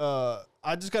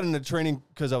 I just got into training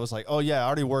because I was like, oh yeah, I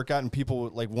already work out, and people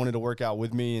like wanted to work out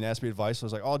with me and ask me advice. So I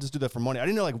was like, oh, I'll just do that for money. I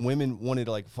didn't know like women wanted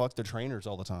to like fuck their trainers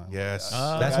all the time. Yes.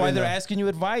 That's I why didn't they're know. asking you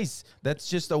advice. That's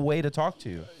just a way to talk to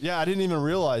you. Yeah, I didn't even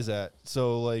realize that.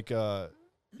 So like, yeah,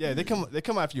 they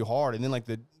come after you hard, and then like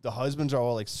the husbands are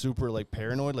all like super like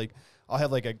paranoid. Like I'll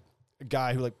have like a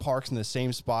guy who like parks in the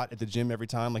same spot at the gym every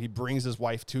time. Like he brings his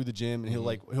wife to the gym, and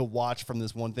he'll watch from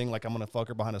this one thing. Like I'm gonna fuck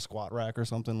her behind a squat rack or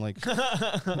something. Like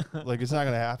like it's not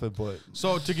gonna happen. But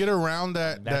So to get around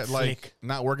that That's like sick.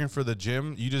 not working for the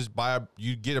gym, you just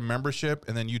you get a membership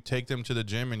and then you take them to the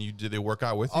gym and do they work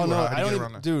out with you? oh or no, how do I you don't get even,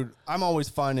 around that? dude. I'm always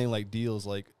finding like deals.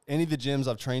 Like any of the gyms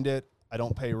I've trained at, I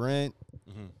don't pay rent,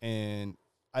 and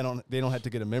they don't have to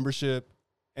get a membership,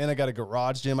 and I got a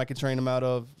garage gym I can train them out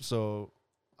of. So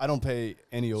I don't pay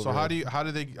any over. So how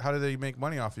do they make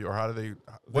money off you, or how do they?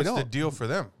 What's the don't. deal for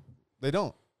them? They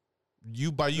don't.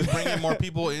 You bringing more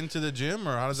people into the gym,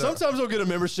 or how does that? Sometimes they'll get a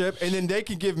membership, and then they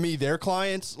can give me their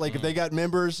clients. Like if they got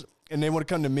members and they want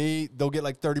to come to me, they'll get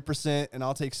like 30%, and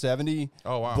I'll take 70.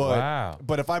 Oh wow. But Wow.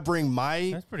 but if I bring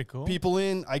my That's pretty cool. people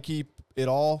in, I keep it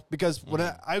all because when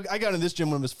I got in this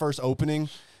gym when it was first opening.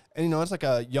 And it's like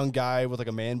a young guy with like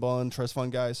a man bun, trust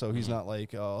fund guy. So he's not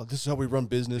like, oh, this is how we run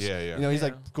business. Yeah. He's Yeah.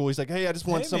 like cool. He's like, hey, I just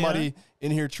want Hey, somebody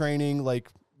in here training, like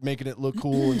making it look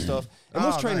cool and stuff. And Oh,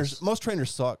 nice. most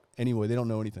trainers suck anyway. They don't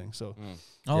know anything. So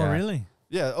Oh Yeah. really?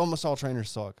 yeah, almost all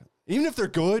trainers suck. Even if they're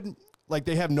good, like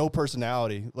they have no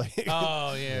personality. Like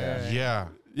Oh yeah. Yeah.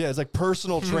 yeah, it's like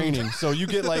personal training. So you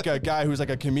get like a guy who's like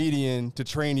a comedian to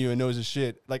train you and knows his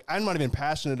shit. Like I'm not even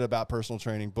passionate about personal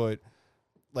training, but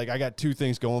like I got two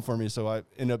things going for me, so I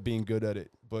end up being good at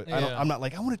it. But Yeah. I'm not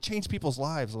like I want to change people's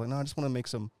lives. I'm like, no, I just want to make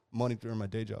some money during my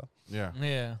day job. Yeah.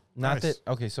 Yeah. Not Nice.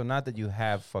 that okay, so not that you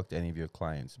have fucked any of your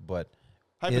clients, but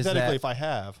Hypothetically, that- if I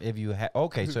have, if you have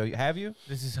okay, so have you?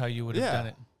 This is how you would have Yeah. done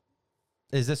it.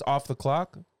 Is this off the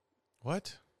clock?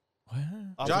 What? What?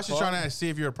 off Josh the is clock- trying to see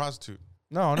if you're a prostitute,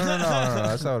 No. That's not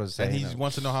what I was and saying. he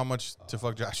wants to know how much to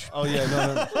fuck Josh. Oh yeah,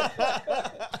 no.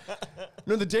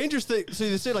 No, the dangerous thing. So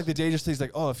they say like the dangerous thing is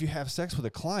like, oh, if you have sex with a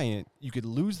client, you could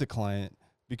lose the client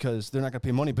because they're not gonna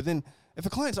pay money. But then if a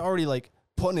client's already like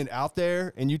putting it out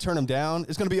there and you turn them down,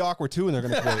 it's gonna be awkward too, and they're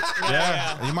gonna quit.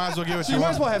 Yeah. You might as well give it So to you him. might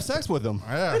as well have sex with them.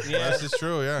 Yeah. This is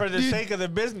true. For Yeah. the sake of the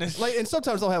business. Like, and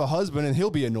sometimes they'll have a husband and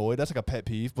he'll be annoyed. That's like a pet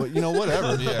peeve. But you know,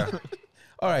 whatever. Yeah.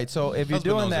 All right, so if you're Husband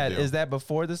doing knows the that, deal. is that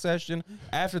before the session,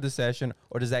 after the session,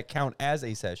 or does that count as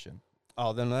a session?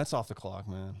 Oh, then that's off the clock,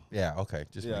 man. Yeah, okay.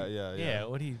 Just Yeah, yeah, yeah. yeah.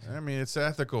 What do you? I mean, it's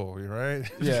ethical, right?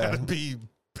 You Yeah. gotta be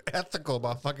ethical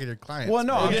about fucking your clients. Well,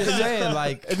 no, I'm just saying,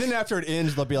 like, And then after it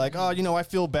ends, they'll be like, oh, you know, I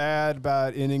feel bad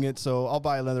about ending it, so I'll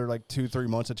buy another like 2-3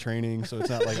 months of training, so it's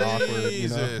not like awkward. You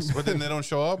know? Jesus. But then they don't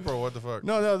show up, or what the fuck?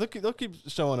 No, they'll keep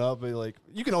showing up. But like,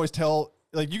 you can always tell.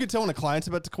 Like, you can tell when a client's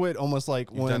about to quit, almost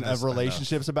like when done a this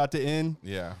relationship's about to end.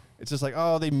 Yeah. It's just like,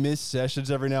 oh, they miss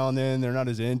sessions every now and then. They're not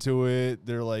as into it.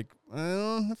 They're like,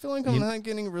 I feel like I'm not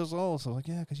getting results. I'm like,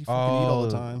 yeah, because you fucking eat all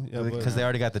the time. Yeah, but- because they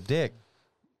already got the dick.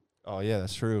 Oh yeah,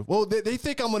 that's true. Well, they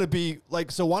think I'm gonna be like,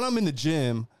 so when I'm in the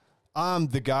gym, I'm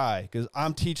the guy because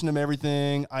I'm teaching them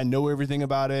everything. I know everything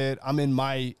about it. I'm in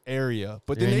my area,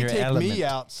 but then You're in they your take element. me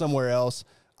out somewhere else.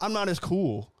 I'm not as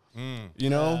cool, you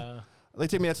know. They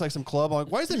take me out to like some club. I'm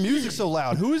like, why is the music so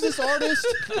loud? Who is this artist?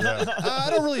 I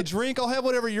don't really drink. I'll have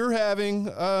whatever you're having.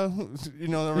 You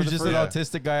know, over You're the just fridge. an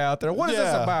autistic guy out there. What is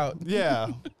this about? Yeah.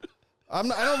 I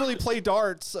don't really play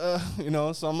darts, you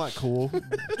know, so I'm not cool.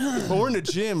 But we're in the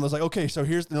gym. I was like, okay, so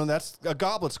here's, that's a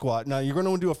goblet squat. Now you're going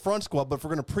to do a front squat, but if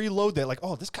we're going to preload that, like,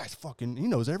 oh, this guy's fucking, he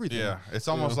knows everything. Yeah. It's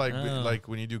almost like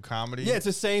when you do comedy. Yeah, it's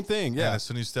the same thing. And Yeah. as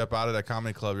soon as you step out of that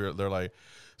comedy club, they're like,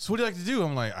 so what do you like to do?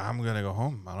 I'm like, I'm gonna go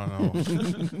home. I don't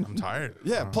know. I'm tired.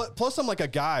 Yeah. Plus, I'm like a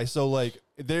guy, so like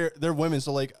they're women,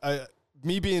 so like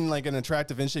me being like an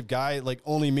attractive in shape guy like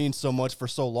only means so much for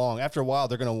so long. After a while,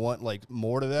 they're gonna want like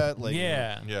more to that. Like,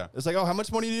 Yeah. Yeah. it's like, oh, how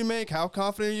much money do you make? How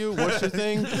confident are you? What's your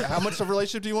thing? How much of a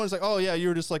relationship do you want? It's like, oh yeah,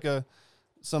 you're just like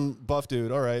some buff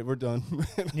dude. All right, we're done.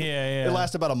 Yeah. It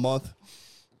lasts about a month.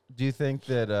 Do you think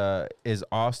that is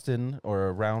Austin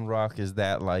or Round Rock, is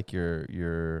that like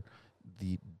the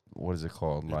what is it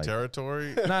called? Your Like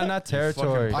territory. not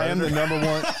territory. I am the number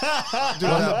one. Dude,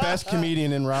 I'm the best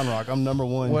comedian in Round Rock. I'm number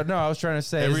one. Well, no, I was trying to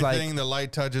say is Everything like the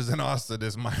light touches in Austin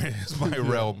is my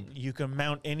realm. You can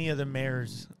mount any of the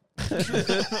mares.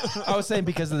 I was saying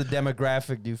because of the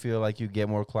demographic, do you feel like you get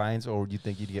more clients, or do you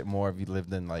think you'd get more if you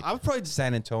lived in like I would probably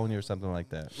San Antonio or something like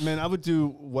that? Man, I would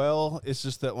do well. It's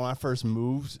just that when I first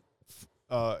moved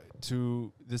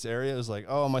to this area, it was like,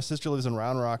 oh, my sister lives in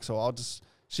Round Rock, so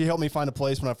she helped me find a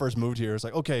place when I first moved here. It's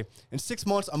like, okay, in 6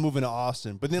 months, I'm moving to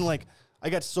Austin. But then, like, I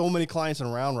got so many clients in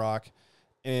Round Rock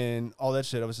and all that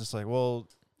shit. I was just like, well,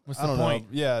 What's I the don't point?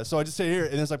 know. Yeah, so I just stay here.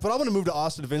 And it's like, but I'm going to move to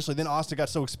Austin eventually. Then Austin got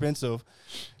so expensive.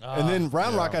 And then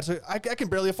Round Rock, I can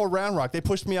barely afford Round Rock. They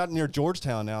pushed me out near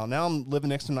Georgetown now. Now I'm living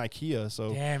next to an IKEA.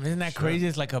 So, Damn, isn't that crazy?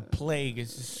 It's like a plague.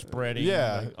 It's just spreading.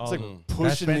 yeah, Like, it's like all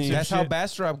pushing me. expensive That's how shit.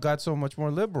 Bastrop got so much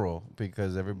more liberal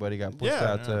because everybody got pushed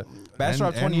Yeah. out to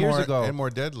Bastrop 20 years more, ago. and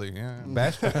more deadly. Yeah.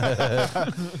 Bastrop,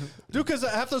 Dude, because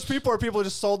half those people are people who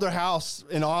just sold their house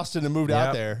in Austin and moved out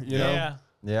Yep. there, you know? Yeah.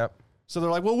 yep. So they're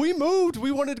like, well, we moved.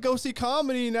 We wanted to go see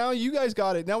comedy. Now you guys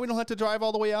got it. Now we don't have to drive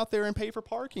all the way out there and pay for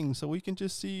parking. So we can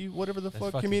just see whatever the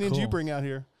fuck fucking comedians you cool. bring out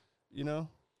here, you know?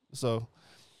 So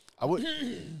I would,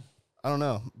 I don't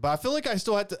know. But I feel like I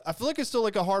feel like it's still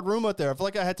like a hard room out there. I feel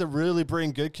like I had to really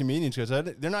bring good comedians because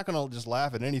they're not going to just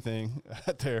laugh at anything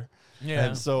out there. Yeah.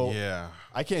 And so Yeah.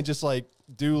 I can't just like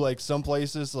do like some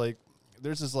places like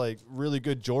there's this like really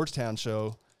good Georgetown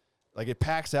show. Like it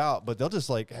packs out, but they'll just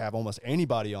like have almost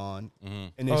anybody on,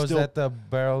 and they Oh, is still that the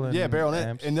barrel and barrel and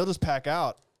amps? and they'll just pack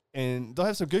out, and they'll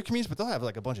have some good comedians, but they'll have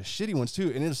like a bunch of shitty ones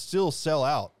too, and it'll still sell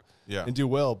out Yeah. and do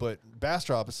well. But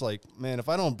Bastrop, it's like, man, if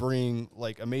I don't bring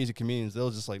like amazing comedians, they'll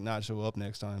just like not show up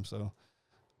next time. So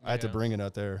I had to Yeah. bring it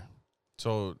out there.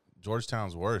 So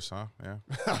Georgetown's worse, huh? Yeah.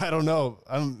 I don't know,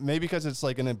 maybe because it's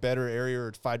like in a better area or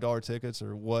it's $5 tickets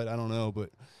or what, I don't know, but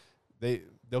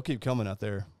they'll keep coming out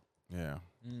there. Yeah.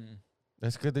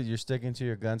 That's good that you're sticking to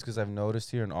your guns because I've noticed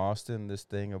here in Austin this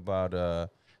thing about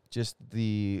just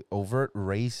the overt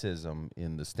racism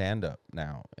in the stand-up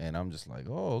now, and I'm just like,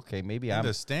 oh, okay, maybe And I'm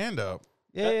the stand up.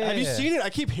 Yeah. Have you seen it? I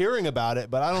keep hearing about it,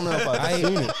 but I don't know if I've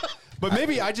seen it. But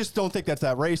maybe I just don't think that's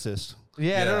that racist.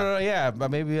 Yeah, Yeah. no, yeah,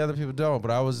 but maybe other people don't.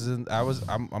 But I'm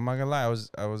not gonna lie, I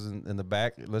was in the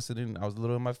back listening. I was a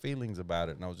little in my feelings about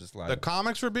it, and I was just like, The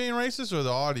comics were being racist, or the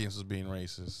audience was being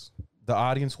racist? the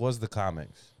audience was the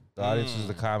comics. The audience was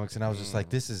the comics, and I was just like,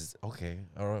 this is okay.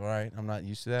 All right, I'm not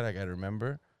used to that. I got to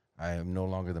remember, I am no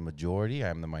longer the majority. I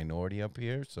am the minority up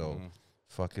here. So,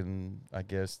 fucking, I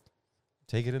guess,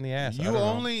 take it in the ass. I You don't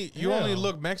know. only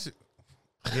look Mexican.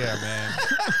 Yeah, man.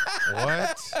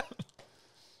 What?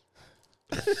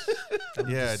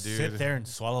 Yeah, dude. Sit there and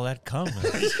swallow that cum.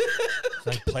 It's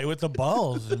like play with the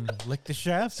balls and lick the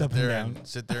shafts up and down.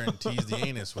 Sit there and tease the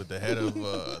anus with the head of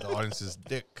the audience's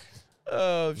dick.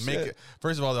 Oh Make it,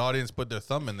 first of all, the audience put their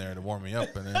thumb in there to warm me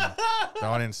up, and then the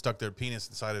audience stuck their penis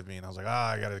inside of me, and I was like,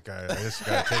 I just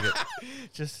gotta take it.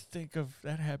 Just think of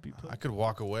that happy place. I could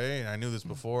walk away, and I knew this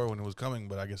before when it was coming,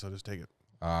 but I guess I'll just take it.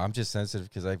 I'm just sensitive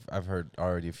because I've heard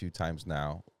already a few times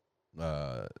now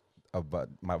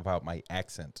about my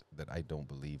accent that I don't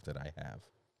believe that I have.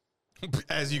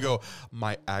 As you go,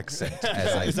 my accent.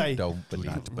 As I I don't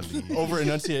believe. Over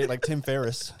enunciate like Tim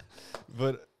Ferriss.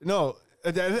 But no,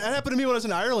 that happened to me when I was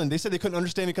in Ireland. They said they couldn't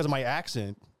understand me because of my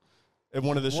accent at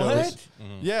one of the shows. What?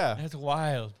 Yeah. That's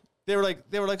wild. They were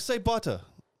like, say butter.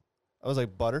 I was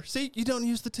like, butter? See, you don't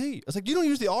use the T. I was like, you don't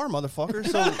use the R, motherfucker.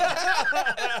 So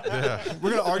we're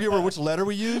going to argue over which letter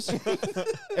we use.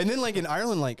 And then like in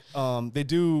Ireland, like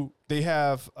they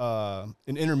have an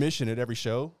intermission at every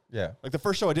show. Yeah. Like the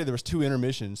first show I did, there was 2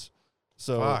 intermissions.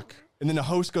 So, Fuck. And then the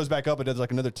host goes back up and does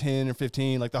like another 10 or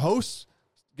 15. Like the host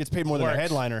gets paid more than the Works.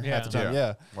 headliner half the time. Yeah.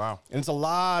 Yeah. Wow. And it's a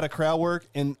lot of crowd work.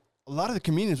 And a lot of the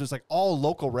comedians was like all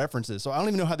local references. So I don't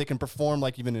even know how they can perform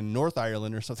like even in North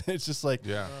Ireland or something. It's just like,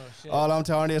 Yeah. oh, I'm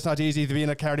telling you, it's not easy to be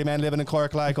a Cardi man living in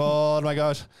Cork. Like, oh my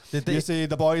gosh. You see,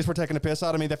 the boys were taking a piss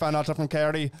out of me. They found out I'm from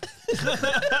Kerry.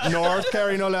 North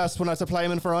Kerry, no less. When I was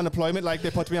applying for unemployment, like they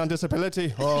put me on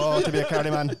disability. Oh, to be a Cardi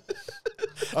man.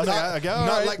 I was like, I go, all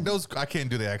Not right. like those. I can't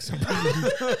do the accent.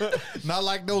 Not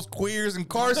like those queers in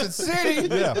Carson City.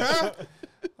 Yeah.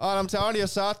 Oh, I'm telling you,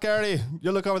 South Kerry,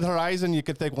 you look over the horizon, you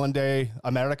could think one day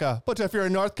America. But if you're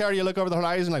in North Kerry, you look over the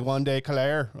horizon like one day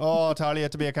Clare. Oh, I'll tell you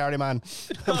to be a Kerry man.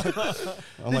 I'm Did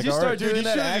like, you all start right. Dude, doing you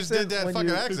that should have just accent did that when fucking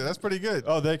you- accent. That's pretty good.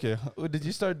 Oh, thank you. Did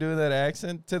you start doing that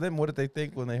accent to them? What did they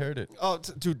think when they heard it? Oh,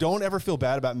 dude, don't ever feel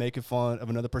bad about making fun of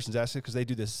another person's accent because they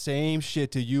do the same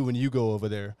shit to you when you go over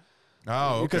there.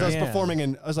 Oh, okay. Because I was Yeah. performing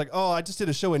and I was like, oh, I just did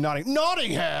a show in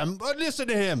Nottingham. But listen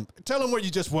to him. Tell him where you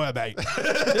just were, mate.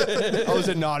 I was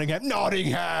in Nottingham.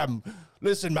 Nottingham.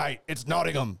 Listen, mate, it's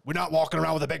Nottingham. We're not walking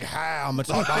around with a big ham. It's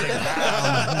not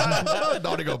Nottingham.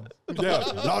 Nottingham. Yeah,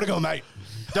 Nottingham, mate.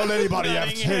 Don't let anybody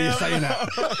else hear you saying that.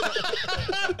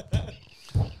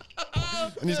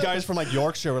 And these guys from like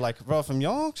Yorkshire were like, well, from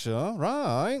Yorkshire,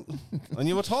 right? And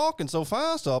you were talking so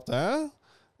fast up there.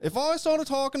 If I started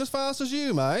talking as fast as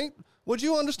you, mate, would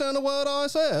you understand a word I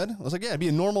said? I was like, yeah, it'd be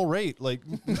a normal rate. Like,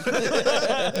 you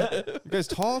guys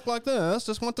talk like this.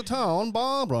 Just went to town.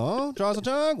 Barbara drives a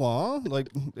Jaguar. Like,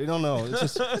 they don't know. It's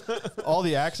just all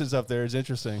the accents up there is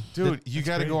interesting. Dude, you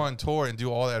got to go on tour and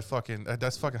do all that fucking.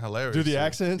 That's fucking hilarious. Do the dude.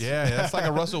 accents? Yeah, that's like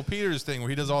a Russell Peters thing where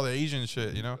he does all the Asian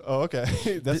shit. You know. Oh,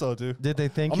 okay. That's all I'll do. Did they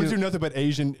think I'm you? gonna do nothing but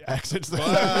Asian accents.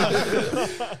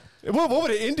 What would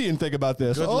an Indian think about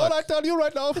this? Good oh, luck. I tell you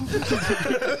right now.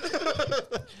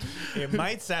 It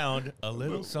might sound a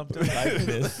little something like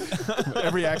this.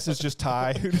 Every accent's just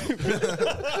Thai.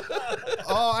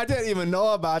 Oh, I didn't even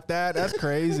know about that. That's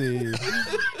crazy.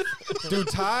 Dude,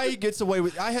 Ty gets away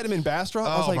with. I had him in Bastrop.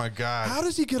 I was Oh like, my God. how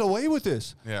does he get away with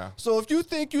this? Yeah. So if you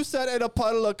think you sat in a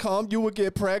puddle of cum, you would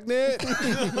get pregnant.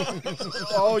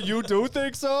 Oh, you do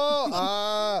think so?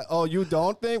 Oh, you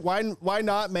don't think? Why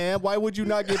not, man? Why would you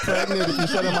not get pregnant if you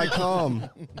sat in my cum?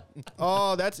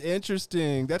 Oh, that's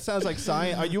interesting. That sounds like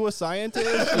science. Are you a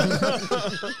scientist?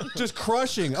 Just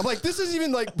crushing. I'm like, this is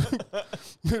even like.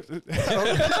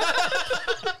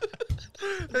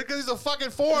 Because he's a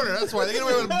fucking foreigner. That's why they get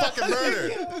away with fucking murder.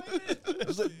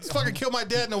 Just fucking kill my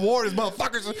dad in the war. These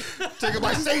motherfuckers taking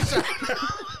my station.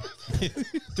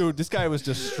 Dude, this guy was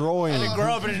destroying. I grew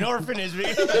up in an orphanage.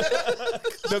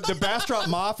 The Bastrop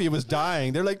Mafia was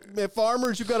dying. They're like, man,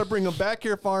 farmers, you got to bring them back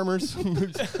here, farmers.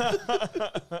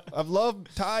 I've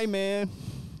loved Ty, man.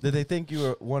 Did they think you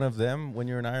were one of them when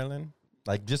you were in Ireland?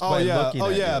 Like just Oh by yeah, looking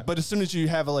oh at yeah. you? But as soon as you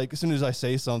have as soon as I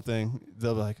say something,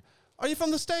 they'll be like, "Are you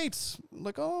from the States?" I'm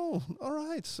like, oh, all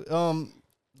right.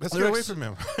 Let's They're get away ex- from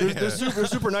him. They're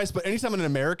super nice. But anytime an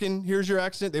American hears your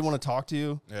accent, they want to talk to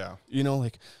you. Yeah. You know,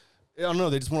 like, I don't know.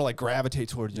 They just want to like gravitate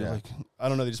towards you. Yeah. Like, I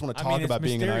don't know. They just want to I talk mean, it's about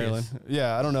being in mysterious. Ireland.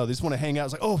 Yeah, I don't know. They just want to hang out.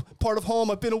 It's like, oh, part of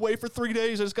home. I've been away for 3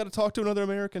 days. I just got to talk to another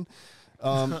American.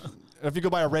 If you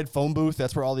go by a red phone booth,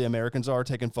 that's where all the Americans are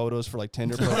taking photos for like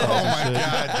Tinder profiles. Oh and my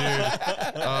shit.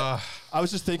 god, dude. I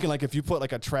was just thinking, like, if you put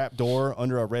like a trap door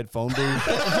under a red phone booth,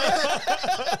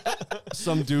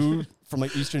 some dude from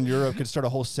like Eastern Europe could start a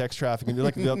whole sex trafficking.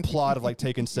 It'd be like the plot of like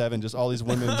Taken 7, just all these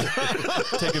women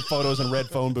taking photos in red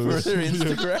phone booths. For their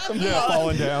Instagram. Yeah,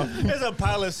 falling down. There's a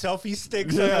pile of selfie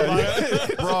sticks. Yeah.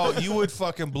 Bro, you would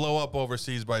fucking blow up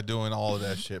overseas by doing all of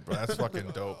that shit, bro. That's fucking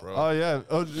dope, bro. Oh yeah.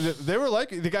 Oh, they were like,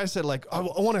 the guy said like, I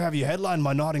want to have you headline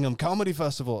my Nottingham Comedy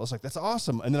Festival. I was like, that's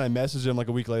awesome. And then I messaged him like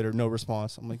a week later, no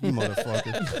response. I'm like, you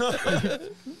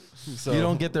motherfucker. So, You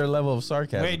don't get their level of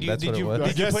sarcasm. Wait, That's what it was.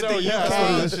 did you guess put so, the yeah, UK?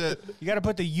 that's what it is. Shit. You got to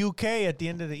put the UK at the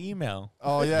end of the email.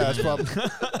 Oh yeah, that's probably.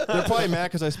 They're probably mad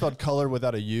because I spelled color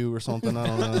without a U or something. I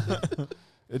don't know.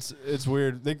 It's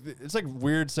weird. It's like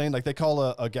weird saying like they call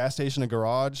a gas station a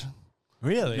garage.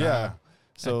 Really? Yeah.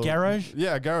 So garage?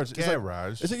 Yeah, garage. It's like,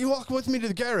 Garage. it's like you walk with me to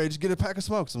the garage, get a pack of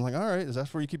smokes. I'm like, all right, is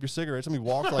that where you keep your cigarettes? And we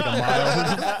walked like a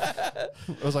mile.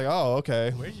 I was like, oh,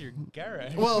 okay. Where's your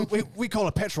garage? Well, we call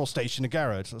a petrol station a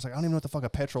garage. I was like, I don't even know what the fuck a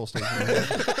petrol station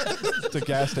is. It's a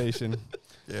gas station.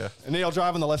 Yeah. And they all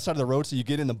drive on the left side of the road, so you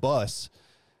get in the bus.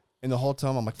 And the whole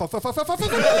time I'm like, fuck. I'm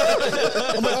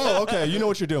like, oh, okay, you know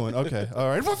what you're doing. Okay, all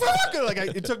right. Like,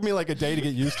 it took me like a day to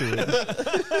get used to it.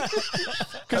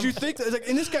 Because you think, that, like,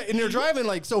 and this guy, and they're driving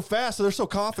like so fast, so they're so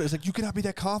confident. It's like, you cannot be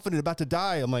that confident about to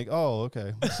die. I'm like, oh,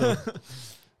 okay. So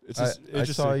it's just I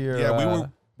saw your. Yeah,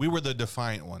 we were the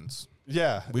defiant ones.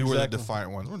 yeah, We were the exactly.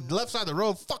 defiant ones. We're the left side of the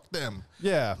road, fuck them.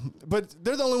 Yeah, but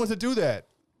they're the only ones that do that.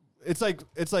 It's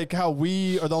like how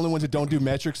we are the only ones that don't do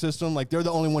metric system. Like they're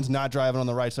the only ones not driving on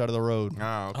the right side of the road.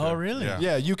 Oh, okay. Oh, really?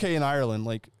 Yeah, UK and Ireland,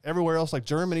 like everywhere else, like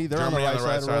Germany, they're Germany on the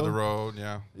right side of the road.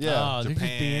 Yeah. Yeah, Oh, they're just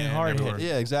being Japan, hard everywhere. headed.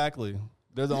 yeah, exactly.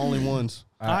 They're the only ones.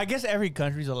 I guess every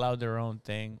country's allowed their own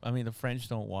thing. I mean, the French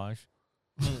don't wash.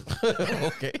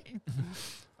 Okay.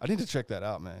 I need to check that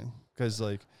out, man. Because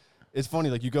like, it's funny.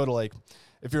 Like you go to like,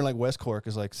 if you're in like West Cork,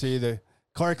 it's like, see the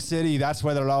Cork City. That's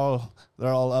where they're all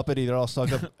uppity. They're all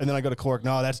stuck up. And then I go to Cork.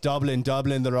 No, that's Dublin.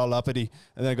 They're all uppity.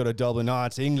 And then I go to Dublin. No,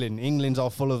 it's England. England's all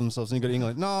full of themselves. And you go to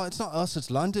England. No, it's not us. It's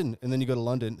London. And then you go to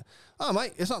London. Oh,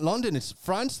 mate, it's not London. It's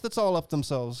France that's all up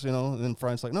themselves. You know. And then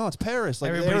France like, no, it's Paris. Like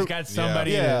Everybody's got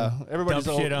somebody yeah, to everybody's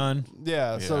dump all- shit on.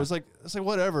 Yeah, so Yeah. it's like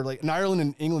whatever. Like in Ireland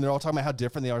and England, they're all talking about how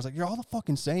different they are. It's like you're all the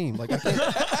fucking same. Like I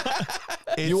can't.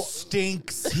 It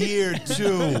stinks here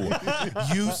too.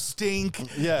 You stink.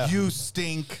 Yeah. You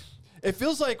stink. It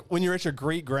feels like when you're at your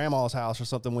great grandma's house or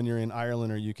something when you're in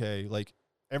Ireland or UK, like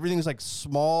everything's like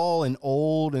small and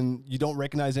old and you don't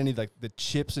recognize any like the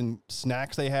chips and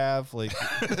snacks they have. Like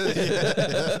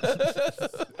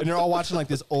and they're all watching like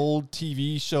this old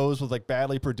TV shows with like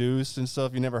badly produced and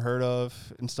stuff you never heard of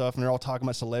and stuff. And they're all talking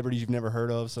about celebrities you've never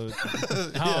heard of. So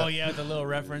Oh, yeah, the little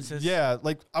references. yeah,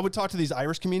 like I would talk to these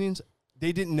Irish comedians.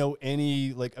 They didn't know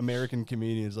any like American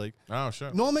comedians. Like Oh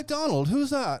shit. Noel McDonald, who's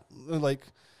that? Like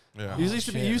Yeah. he used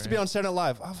to be on Saturday Night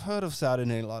Live. I've heard of Saturday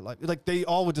Night Live. Like they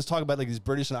all would just talk about like these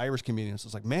British and Irish comedians.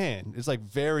 It's like, man, it's like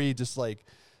very just like.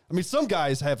 I mean, some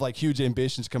guys have like huge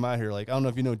ambitions to come out here. Like I don't know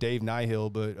if you know Dave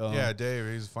Nihill, but Yeah, Dave,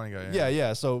 he's a funny guy.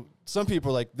 yeah. So some people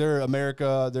are like they're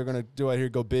America, they're gonna do out here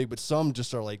go big, but some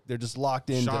just are like they're just locked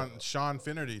in. Sean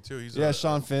Finnerty too. He's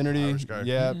Sean Finnerty. Irish guy.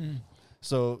 Yeah.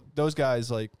 So those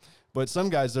guys like, but some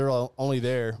guys they're only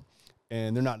there,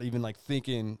 and they're not even like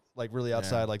thinking like really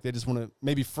outside. Yeah. Like they just want to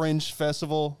maybe Fringe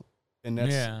Festival, and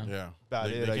that's Yeah. Yeah. About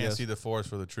they it, they I can't guess. see the forest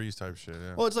for the trees type shit.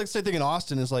 Yeah. Well, it's like the same thing in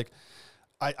Austin. Is like,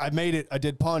 I made it. I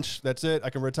did Punch. That's it.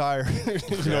 I can retire.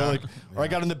 you know, like, or I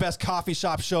got in the best coffee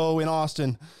shop show in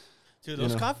Austin. Dude, You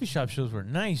those know. coffee shop shows were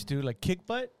nice, dude. Like Kick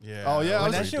Butt. yeah. Oh, yeah, I When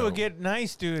was that pretty shit would dope. get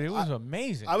nice, dude. It was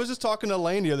amazing. I was just talking to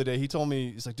Lane the other day. He told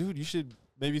me, he's like, dude, you should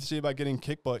maybe see about getting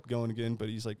Kick Butt going again. But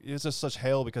he's like, it's just such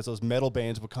hell because those metal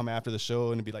bands would come after the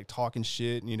show and it'd be like talking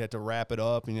shit, and you'd have to wrap it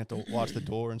up and you have to watch the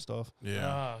door and stuff.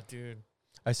 Yeah. Oh, dude.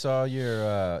 I saw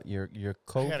your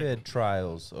COVID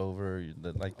trials over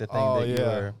the thing Oh, that you yeah.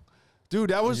 were. Dude,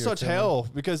 that was You're such filming? hell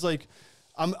because like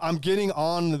I'm getting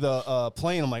on the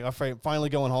plane. I'm like, I'm finally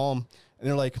going home, and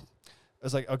they're like, I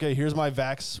was like, okay, here's my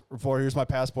vax report, here's my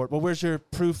passport. Well, where's your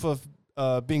proof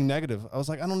of being negative? I was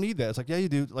like, I don't need that. It's like, yeah, you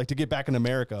do. Like to get back in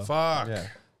America, Fuck. Yeah.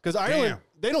 because Ireland Damn.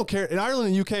 they don't care. In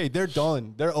Ireland and UK, they're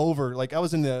done. They're over. Like I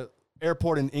was in the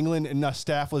airport in England, and the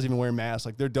staff wasn't even wearing masks.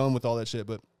 Like they're done with all that shit.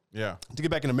 But Yeah. to get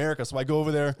back in America. So I go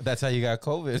over there. That's how you got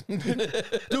COVID.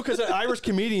 Dude, because an Irish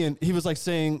comedian, he was like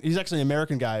saying, he's actually an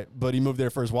American guy, but he moved there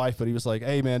for his wife. But he was like,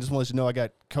 hey, man, just want to let you know I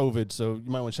got COVID, so you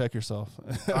might want to check yourself.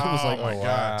 I was like, my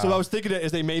God. So I was thinking that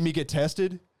as they made me get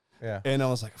tested, Yeah. and I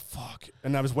was like, fuck.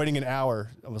 And I was waiting an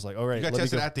hour. I was like, all right. You got let me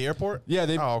tested go. at the airport? Yeah,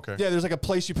 Oh, okay. Yeah, there's like a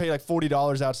place you pay like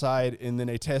 $40 outside, and then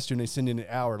they test you and they send you in an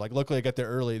hour. Like, luckily I got there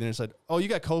early. And then it said, oh, you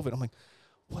got COVID. I'm like,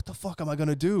 what the fuck am I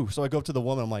gonna do? So I go up to the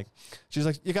woman. I'm like, she's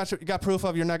like, you got proof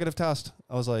of your negative test?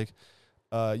 I was like,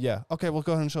 yeah. Okay, well,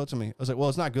 go ahead and show it to me. I was like, well,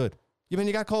 it's not good. You mean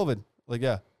you got COVID? Like,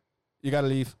 yeah. You gotta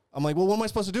leave. I'm like, well, what am I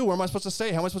supposed to do? Where am I supposed to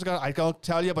stay? How am I supposed to go? I don't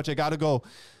tell you, but you gotta go.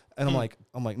 And I'm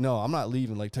like, no, I'm not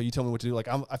leaving. Like, till you tell me what to do. Like,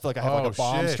 I feel like I have like a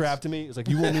bomb shit. strapped to me. It's like,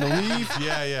 you want me to leave?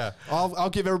 Yeah, yeah. I'll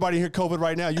give everybody here COVID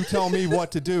right now. You tell me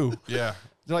what to do. Yeah.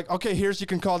 They're like, okay, you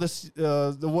can call this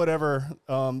the whatever,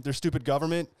 their stupid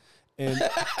government. And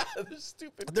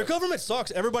their government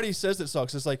sucks. Everybody says it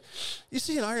sucks. It's like, you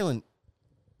see in Ireland,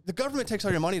 the government takes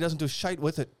all your money, doesn't do shite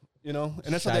with it, you know?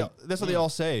 And that's what they all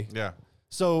say. Yeah.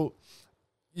 So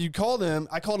you call them.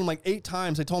 I called them like 8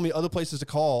 times. They told me other places to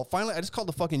call. Finally, I just called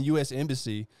the fucking U.S.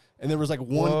 Embassy, and there was like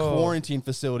one quarantine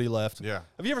facility left. Yeah.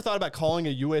 Have you ever thought about calling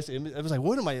a U.S. embassy? I was like,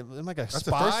 what am I like a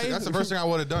spy? That's the first thing I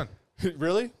would have done.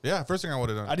 Really? Yeah, first thing I would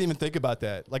have done. I didn't even think about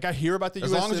that. Like, I hear about the As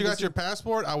U.S. long as you got embassy. your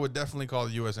passport, I would definitely call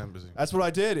the U.S. Embassy. That's what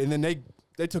I did. And then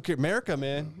they took care of America,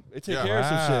 man. They take Yeah. care of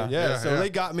some Wow. shit. Yeah. Yeah, So yeah. they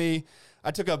got me. I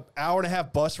took a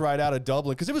hour-and-a-half bus ride out of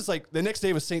Dublin because it was like the next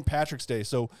day was St. Patrick's Day.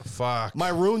 So Fuck. my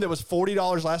room that was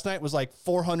 $40 last night was like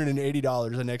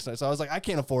 $480 the next night. So I was like, I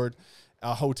can't afford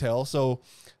a hotel. So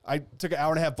I took an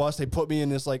hour-and-a-half bus. They put me in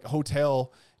this like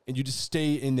hotel, and you just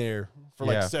stay in there for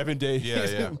like Yeah. 7 days. Yeah,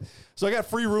 yeah. So I got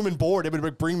free room and board. They would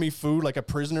like, bring me food like a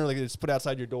prisoner, like they just put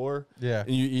outside your door. Yeah.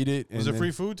 And you eat it. Was and it then-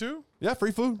 free food too? Yeah,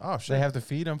 free food. Oh, They shit. have to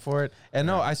feed them for it. And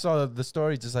no, I saw the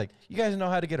story just like, you guys know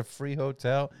how to get a free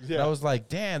hotel? And Yeah. I was like,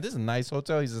 damn, this is a nice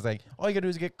hotel. He's just like, all you gotta do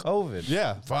is get COVID.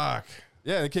 Yeah. Fuck.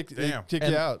 Yeah, they kick Damn. you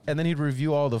And, out. and then he'd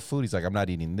review all the food. He's like, I'm not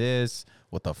eating this.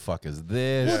 What the fuck is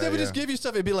this? Well, Yeah, they would yeah. just give you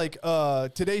stuff. It'd be like,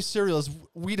 today's cereal is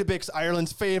Weetabix,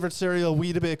 Ireland's favorite cereal,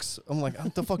 Weetabix. I'm like,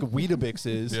 what the fuck Weetabix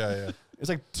is? Yeah, yeah. It's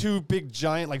like 2 big,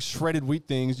 giant, like shredded wheat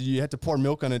things. You had to pour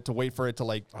milk on it to wait for it to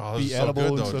like Oh, this be is so edible. good,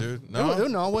 and though, stuff. dude. No?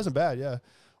 No, it wasn't bad. Yeah.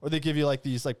 Or they give you like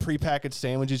these like prepackaged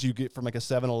sandwiches you get from like a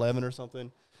 7-Eleven or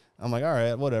something. I'm like, all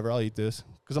right, whatever, I'll eat this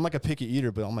because I'm like a picky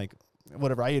eater. But I'm like,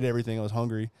 whatever. I ate everything. I was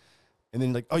hungry. And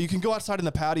then like, oh, you can go outside in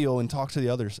the patio and talk to the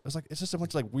others. I was like, it's just a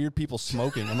bunch of like weird people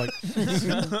smoking. I'm like,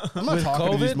 I'm not With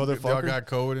talking to these COVID? They all motherfuckers. got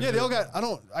COVID. and Yeah, they all shit?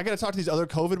 got. I got to talk to these other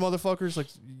COVID motherfuckers. Like,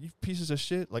 you pieces of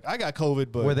shit. Like, I got COVID,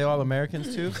 but Were they all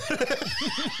Americans too?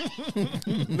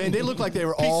 man, they look like they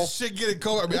were Piece all. of shit getting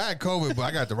COVID. I mean, I had COVID, but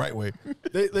I got it the right way.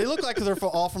 They look like they're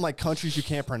all from like countries you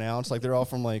can't pronounce. Like they're all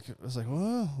from like. I was like,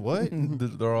 what?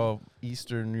 They're all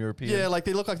Eastern European. Yeah, like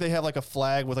they look like they have like a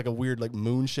flag with like a weird like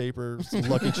moon shape or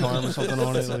Lucky Charm or something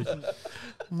on it. Like,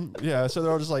 yeah, so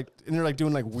they're all just like, and they're like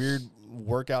doing like weird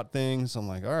workout things. I'm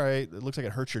like, all right, it looks like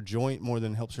it hurts your joint more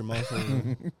than helps your muscle.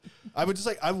 I would just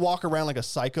like, I walk around like a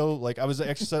psycho. Like I was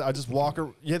exercising, I just walk.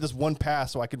 You had this one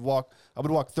pass, so I could walk. I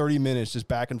would walk 30 minutes just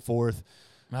back and forth,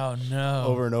 Oh no.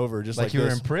 over and over, just like you were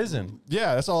this. in prison.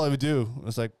 Yeah, that's all I would do. It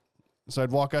was like, so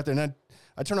I'd walk out there and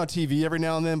I'd turn on TV every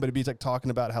now and then, but it'd be like talking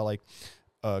about how like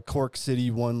Cork City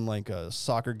won like a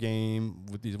soccer game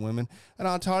with these women. And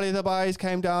I'll tell you, the boys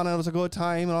came down and it was a good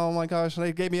time. And oh my gosh,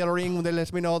 they gave me a ring when they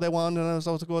let me know they won. And it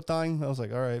was a good thing. I was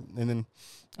like, all right. And then,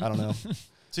 I don't know.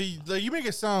 See, like, you make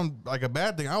it sound like a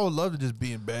bad thing. I would love to just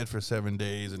be in bed for 7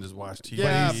 days and just watch TV.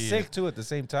 Yeah. But he's sick too at the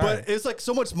same time. But it's like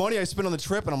so much money I spent on the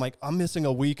trip. And I'm like, I'm missing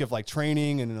a week of like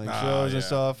training and like shows and yeah,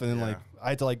 stuff. And then yeah. like, I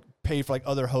had to like pay for like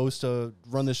other hosts to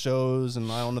run the shows.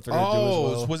 And I don't know if they're going to do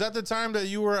as well. Was that the time that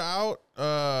you were out?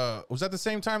 Was that the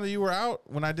same time that you were out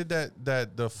when I did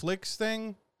the Flicks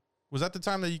thing? Was that the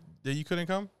time that you couldn't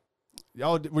come?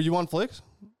 Oh, were you on Flicks?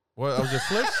 What was it?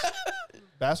 Flicks?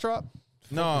 Bastrop?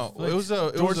 No, it was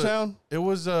Georgetown? It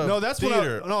was a No, that's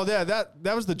theater. when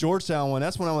that was the Georgetown one.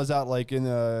 That's when I was out like in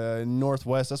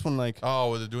Northwest. That's when like Oh,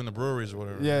 was it doing the breweries or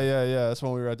whatever? yeah. That's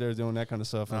when we were out there doing that kind of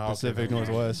stuff in the Oh, okay, Pacific okay.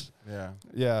 Northwest. Yeah.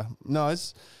 Yeah. No,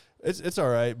 it's all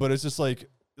right, but it's just like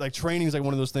training is like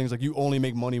one of those things like you only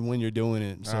make money when you're doing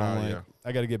it. So I'm like, yeah.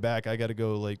 I got to get back. I got to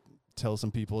go like tell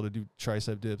some people to do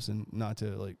tricep dips and not to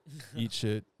like eat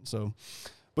shit. So,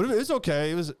 but it's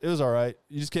okay. It was all right.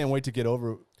 You just can't wait to get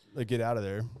out of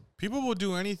there. People will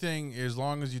do anything as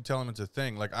long as you tell them it's a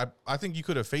thing. Like I think you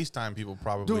could have FaceTime people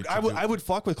probably. Dude, I would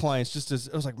fuck with clients just as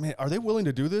I was like, man, are they willing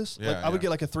to do this? Yeah, like I would yeah. get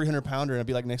like a 300 pounder and I'd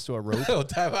be like next to a rope. Oh,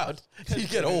 time out. You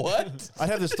get a what? I'd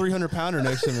have this 300 pounder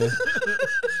next to me.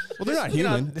 Well, they're not You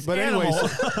know, human. this But anyways,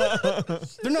 animal.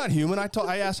 they're not human.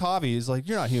 I asked Javi, he's like,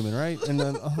 you're not human, right? And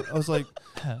then I was like,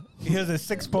 He has a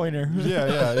 6-pointer.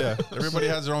 yeah. Everybody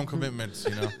has their own commitments,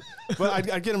 you know. But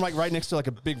I'd get him like right next to like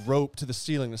a big rope to the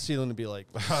ceiling. The ceiling would be like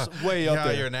way up Yeah,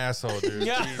 there. you're an asshole, dude.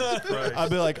 Yeah. Jesus Christ. I'd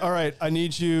be like, all right, I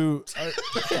need you.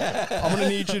 I'm gonna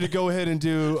need you to go ahead and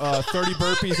do 30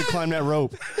 burpees and climb that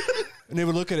rope. And they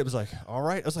would look at it, it was like, all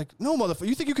right. I was like, no, motherfucker,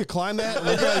 you think you could climb that? And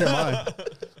they'd be out of your mind.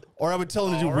 Or I would tell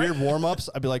them to do weird warm ups.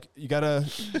 I'd be like, you gotta,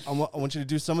 I want you to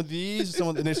do some of these,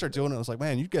 and they start doing it. I was like,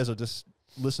 man, you guys will just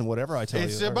listen to whatever I tell you.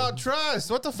 It's about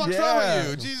trust. What the fuck's Yeah. wrong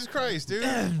with you? Jesus Christ, dude.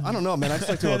 I don't know, man. I just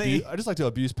like to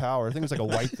abuse power. I think it's like a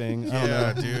white thing. I don't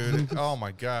Yeah, know. dude. Oh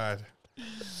my God.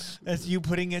 That's you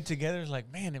putting it together. It's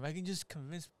like, man, if I can just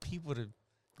convince people to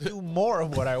do more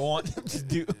of what I want them to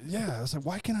do. Yeah, I was like,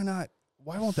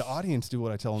 why won't the audience do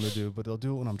what I tell them to do, but they'll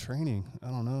do it when I'm training? I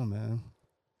don't know, man.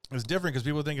 It's different because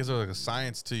people think it's like a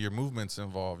science to your movements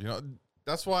involved. You know,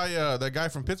 that's why that guy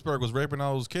from Pittsburgh was raping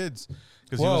all those kids.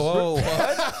 Whoa, what?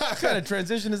 What kind of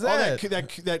transition is Oh, that?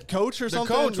 that coach or The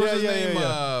something? coach, what's his Yeah, name?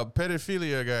 yeah.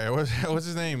 Pedophilia guy. What's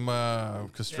his name? Not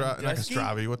Sandusky?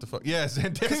 Castravi. What the fuck? Yes,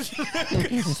 Sandusky.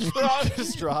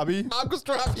 Strabi. Bob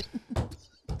Castravi.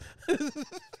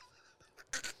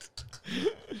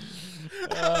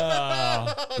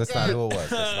 That's not who it was.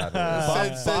 That's not who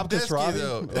it was. Bob Sandusky, Castravi?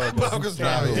 though. Oh, Bob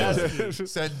Castravi. Sandusky.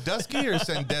 Sandusky or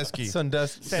Sandusky?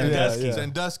 Sandusky. Sandusky. Yeah.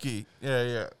 Sandusky.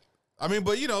 Yeah. I mean,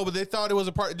 but they thought it was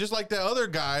a part, just like that other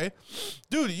guy.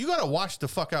 Dude, you gotta watch the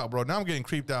fuck out, bro. Now I'm getting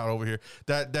creeped out over here.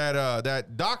 That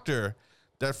doctor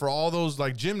that for all those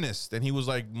like gymnasts, and he was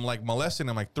like molesting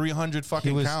them like 300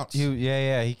 fucking counts.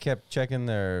 He kept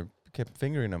kept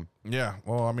fingering them. Yeah.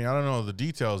 Well, I mean, I don't know the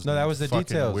details. No, that was the fucking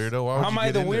details. Weirdo. Why would How you am I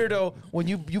get the into- weirdo when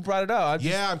you brought it up?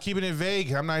 I'm keeping it vague.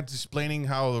 I'm not explaining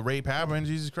how the rape happened.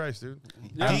 Jesus Christ, dude.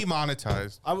 Yeah.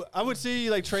 Demonetized. I would see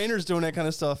like trainers doing that kind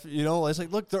of stuff. You know, it's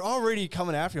like, look, they're already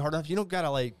coming after you hard enough. You don't gotta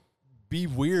like be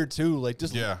weird too. Like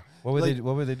just Yeah. What would like- they?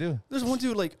 What would they do? There's one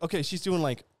dude like, okay, she's doing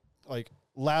like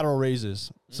lateral raises.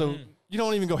 So you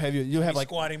don't even go heavy. You have He's like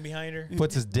squatting behind her.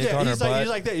 Puts his dick yeah, on her he's like, butt. he's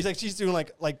like that. He's like, she's doing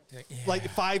like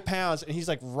 5 pounds, and he's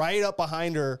like right up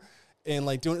behind her and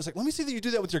like doing it. It's like, let me see that you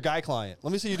do that with your guy client.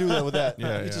 Let me see you do that with that.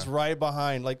 Yeah, He's yeah. just right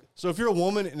behind. Like, so if you're a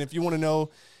woman and if you want to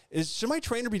know, should my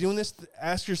trainer be doing this?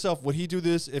 Ask yourself, would he do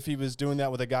this if he was doing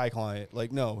that with a guy client?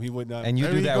 Like, no, he would not. and you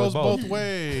Maybe do he that goes with both. both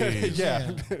ways.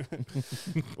 yeah.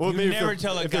 Well, You maybe if never they're-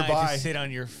 tell a if they're guy bi. to sit on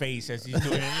your face as he's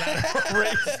doing a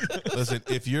race. Listen,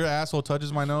 if your asshole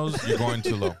touches my nose, you're going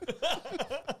too low.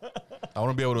 I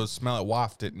want to be able to smell it,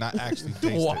 waft it, not actually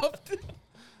taste it.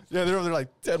 Yeah, they're over there like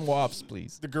 10 wops,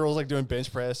 please. the girl's like doing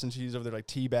bench press and she's over there like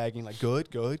teabagging, like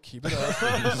good, keep it up.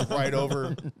 Just right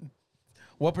over.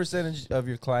 What percentage of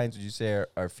your clients would you say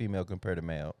are female compared to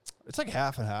male? It's like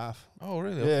half and half. Oh,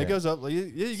 really? Yeah, it goes up. Like,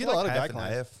 you get a lot of guy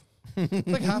clients. half. It's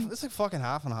like half. It's like fucking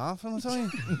half and half. I'm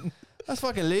telling you. That's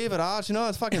fucking leave it out. You know,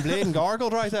 it's fucking bleeding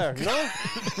gargled right there. You know,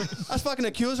 that's fucking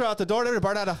accuser out the door. Every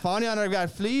bird out of funny and I've got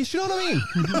fleas. You know what I mean?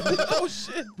 Oh,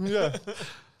 shit. Yeah.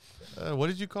 What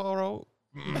did you call her?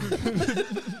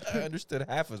 I understood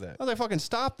half of that. I was like, fucking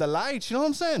stop the lights. You know what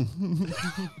I'm saying?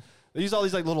 They use all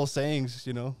these like little sayings.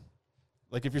 You know,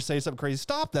 like if you're saying something crazy,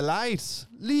 stop the lights.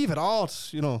 Leave it out.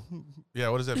 You know, Yeah,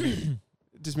 what does that mean?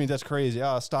 it just means that's crazy.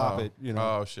 Ah, stop Oh. it. You know.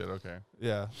 Oh, shit, okay.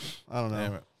 Yeah. I don't know.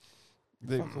 Damn it.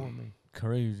 They-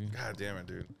 Crazy. God damn it,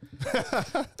 dude.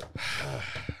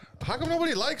 How come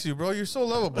nobody likes you, bro? You're so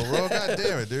lovable, bro. God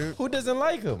damn it, dude. Who doesn't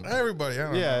like him? Everybody, I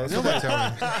don't Yeah, know. Somebody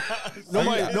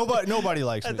tell me. nobody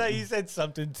likes I me. thought you said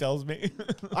something tells me.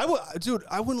 Dude,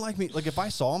 I wouldn't like me. Like, if I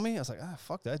saw me, I was like,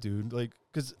 fuck that dude. Like,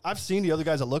 because I've seen the other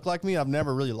guys that look like me, I've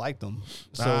never really liked them.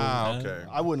 So okay.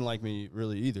 I wouldn't like me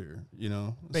really either, you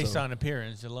know? Based So- on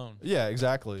appearance alone. Yeah,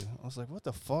 exactly. I was like, what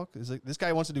the fuck? Is like this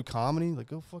guy wants to do comedy? Like,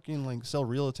 go fucking like sell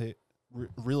real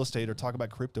estate or talk about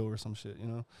crypto or some shit, you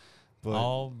know? But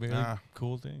All very Nah.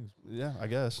 cool things. yeah, I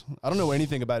guess I don't know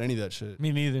anything about any of that shit.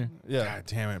 Me neither. Yeah, God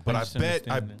damn it. But I I just bet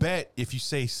understand it. if you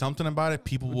say something about it,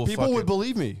 people will people fucking, would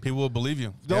believe me. people will believe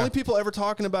you. The Yeah. only people ever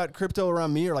talking about crypto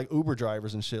around me are like Uber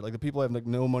drivers and shit. Like the people have like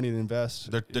no money to invest.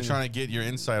 They're trying to get your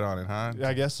insight on it, huh? Yeah,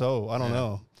 I guess so. I don't Yeah.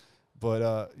 know.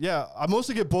 But yeah, I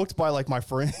mostly get booked by like my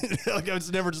friend. Like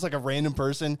it's never just like a random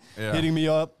person Yeah. hitting me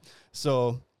up.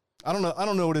 So I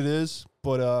don't know what it is,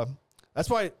 but that's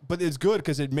why. But it's good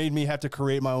because it made me have to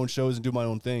create my own shows and do my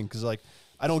own thing. Because like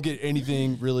I don't get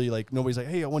anything really like nobody's like,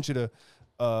 hey, I want you to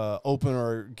open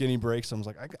or get any breaks. I was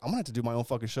like, I'm gonna have to do my own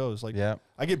fucking shows. Like Yeah.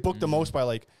 I get booked the most by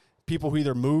like people who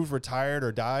either moved, retired,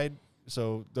 or died.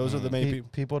 So those are the main people.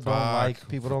 People don't Fuck. like.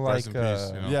 People don't like. Rest in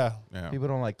peace, you know? Yeah, Yeah. People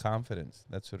don't like confidence.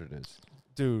 That's what it is.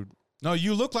 dude. No,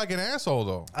 you look like an asshole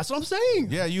though. That's what I'm saying.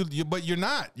 Yeah, but you're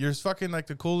not. You're fucking like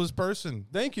the coolest person.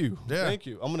 Thank you. Yeah. Thank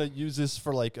you. I'm gonna use this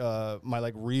for like my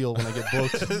like reel when I get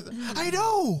booked. I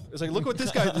know. It's like, look what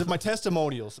this guy did, my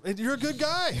testimonials. You're a good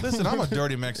guy. Listen, I'm a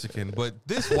dirty Mexican, but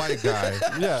this white guy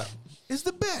Yeah. is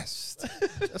the best.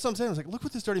 That's what I'm saying. I was like, look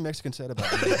what this dirty Mexican said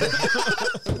about me.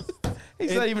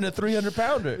 He's not even a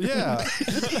 300-pounder. Yeah.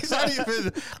 He's not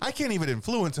even. I can't even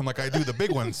influence him like I do the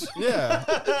big ones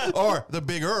Yeah. or the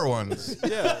bigger ones.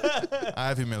 Yeah. I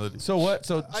have humility. So what?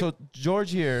 So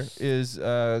George here is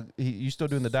you still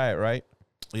doing the diet, right?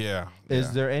 Yeah. Is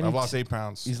yeah. there any- I've lost 8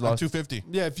 pounds. He's I'm lost- 250.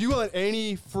 Yeah. If you want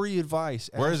any free advice,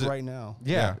 Where ask is it? right now.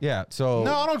 Yeah. So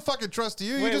No, I don't fucking trust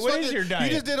you. You Wait, just what fucking, is your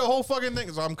diet? You just did a whole fucking thing.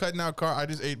 So I'm cutting out I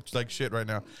just ate like shit right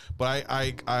now. But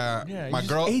Yeah, you my just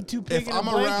girl. ate too big If in a I'm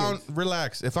around, blanket.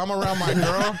 relax. If I'm around my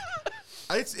girl,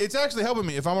 it's actually helping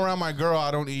me. If I'm around my girl,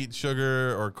 I don't eat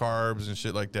sugar or carbs and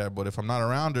shit like that. But if I'm not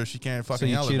around her, she can't fucking so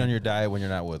you yell cheat at on me. your diet when you're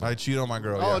not with her. I cheat on my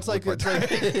girl. Oh, yeah, it's like with my diet.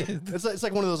 it's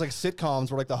like one of those like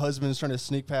sitcoms where like the husband's trying to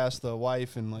sneak past the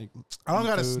wife and like. I don't eat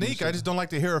gotta food and sneak. shit. I just don't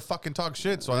like to hear her fucking talk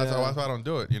shit. So that's Yeah. why I don't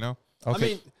do it. You know. Okay. I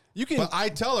mean, you can. But I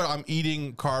tell her I'm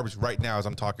eating carbs right now as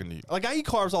I'm talking to you. Like I eat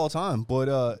carbs all the time, but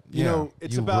you Yeah. know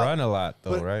it's you about run a lot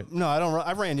though, but- right? No, I don't run.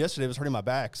 I ran yesterday. It was hurting my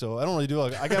back, so I don't really do.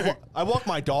 Like, I walk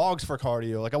my dogs for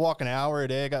cardio. Like I walk an hour a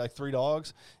day. I got like 3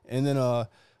 dogs, and then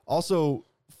also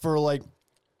for like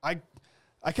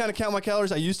I kind of count my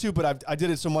calories. I used to, but I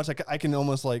did it so much like I can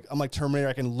almost like I'm like Terminator.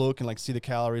 I can look and like see the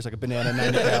calories. Like a banana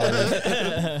 90 calories,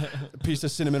 a piece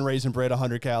of cinnamon raisin bread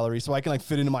 100 calories. So I can like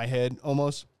fit into my head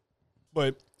almost.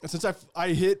 But since I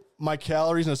hit my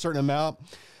calories in a certain amount,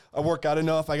 I work out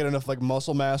enough. I get enough like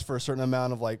muscle mass for a certain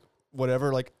amount of like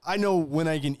whatever. Like I know when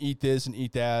I can eat this and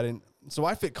eat that, and so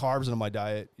I fit carbs into my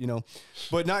diet. You know,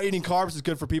 but not eating carbs is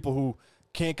good for people who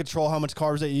can't control how much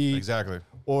carbs they eat, Exactly.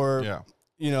 or Yeah.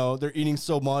 you know they're eating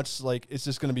so much like it's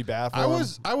just gonna be bad for them.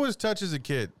 I was touched as a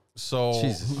kid, so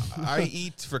Jesus. I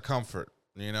eat for comfort.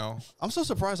 You know, I'm so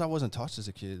surprised I wasn't touched as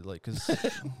a kid, like because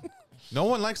no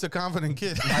one likes a confident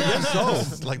kid. I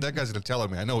guess so. Like that guy's gonna tell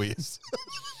me. I know he is.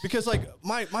 because like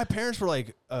my parents were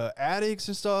like addicts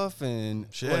and stuff and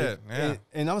Shit, like, yeah.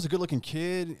 and I was a good looking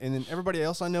kid, and then everybody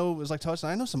else I know was like touched,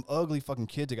 and I know some ugly fucking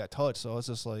kids that got touched, so it's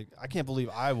just like I can't believe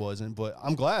I wasn't, but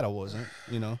I'm glad I wasn't,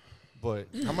 you know. But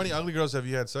How many ugly girls have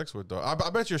you had sex with, though? I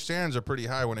bet your standards are pretty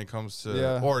high when it comes to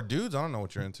Yeah. or dudes. I don't know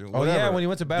what you're into. Oh yeah, Whatever. when he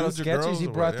went to Battle Dudes or Sketches, girls he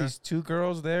or brought what, yeah. these 2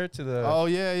 girls there to the. oh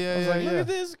yeah, I was like, look yeah. at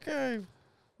this guy.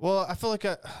 Well, I feel like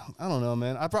I don't know,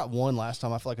 man. I brought 1 last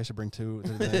time. I feel like I should bring 2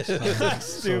 to the next time.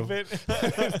 Stupid.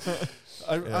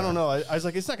 I don't know. I was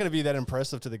like, it's not going to be that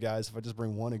impressive to the guys if I just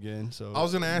bring 1 again. So I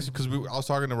was gonna ask you because I was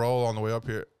talking to Roll on the way up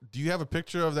here. Do you have a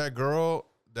picture of that girl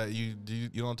that you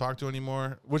don't talk to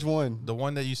anymore? which one? The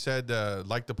one that you said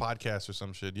liked the podcast or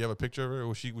some shit. Do you have a picture of her?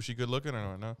 Was she good looking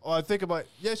or no? Oh, I think about.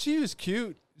 Yeah, she was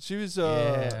cute. She was.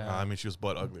 Yeah. I mean, she was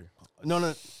butt ugly.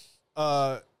 No.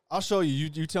 I'll show you.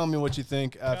 You tell me what you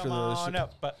think after Come on the.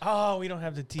 up. But we don't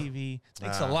have the TV.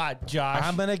 Thanks a Nah. lot, Josh.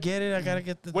 I'm gonna get it. I gotta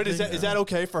get the. Wait, is thing. that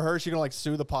okay for her? She gonna like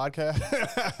sue the podcast?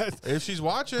 If she's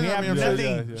watching, we I have mean, I'm yeah, sure-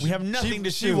 nothing. yeah. We have nothing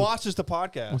to she sue. watches the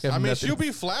podcast. We have I mean, nothing. she'll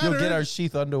be flattered. You'll get our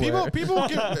sheath underwear. People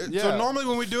give, Yeah. So normally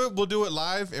when we do it, we'll do it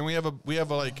live, and we have a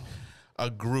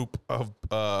group of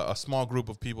a small group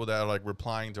of people that are like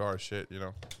replying to our shit. You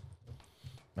know.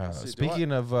 see, do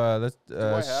Speaking of I have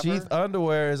Sheath her?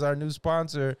 Underwear is our new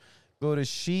sponsor. Go to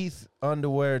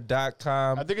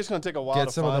sheathunderwear.com. I think it's gonna take a while Get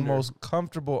to some of the find her. most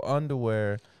comfortable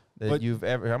underwear that But- you've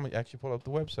ever. I'm gonna actually pull up the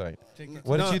website. Take-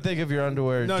 What No. did you think of your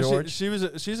underwear, No, George? she's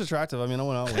attractive. I mean, I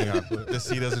went out with her. This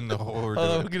he doesn't know what we're Oh,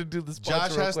 doing. we're gonna do the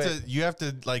Josh sponsor real has quick. to. You have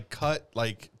to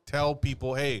tell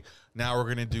people, hey, now we're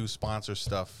gonna do sponsor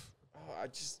stuff. I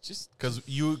just. Because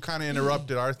you kind of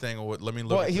interrupted our thing. With, let me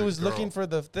look. Well, at he the was girl. looking for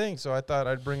the thing, so I thought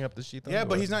I'd bring up the sheath. Yeah, but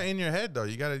underwear. he's not in your head though.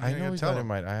 You gotta. I know he's tell not in him.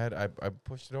 mine. I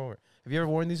pushed it over. Have you ever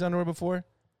worn these underwear before?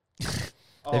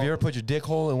 Oh. Have you ever put your dick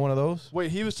hole in one of those? Wait,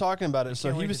 he was talking about it. So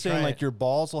can't he wait was to saying try like it. your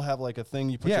balls will have like a thing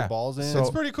you put Yeah, your balls in. so- It's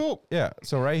pretty cool. Yeah.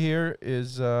 So right here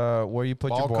is where you put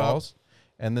Ball your cup. balls,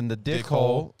 and then the dick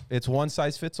hole. It's one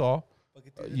size fits all.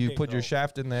 You put your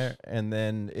shaft in there, and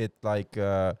then it like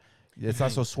it's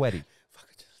not so sweaty.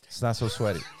 It's not so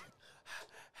sweaty.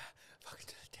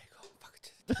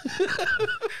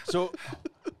 So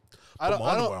I don't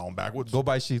on backwards. Go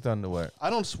buy sheath underwear. I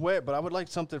don't sweat, but I would like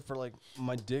something for like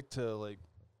my dick to like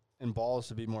and balls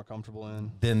to be more comfortable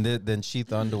in. Then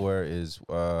sheath underwear is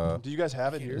Do you guys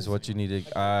have it here? what you need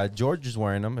to. George is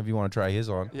wearing them. If you want to try his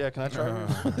on. Yeah, can I try?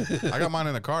 I got mine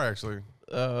in the car actually.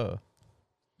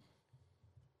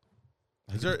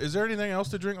 Is there anything else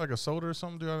to drink, like a soda or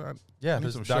something? Dude, Yeah, I need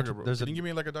there's some Dr. sugar, bro. There's Can a you give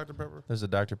me like a Dr. Pepper? there's a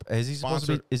Dr. Is he supposed to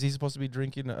Sponsored. be? Is he supposed to be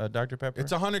drinking a Dr. Pepper?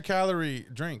 It's a 100-calorie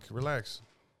drink. Relax.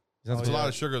 Sounds It's a good. lot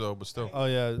of sugar though, but still. Oh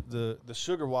yeah, the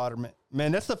sugar water,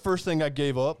 man. That's the first thing I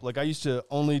gave up. Like I used to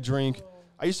only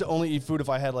eat food if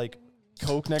I had like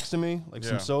Coke next to me, like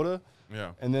some Yeah. soda.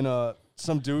 Yeah. And then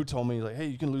some dude told me like, hey,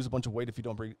 you can lose a bunch of weight if you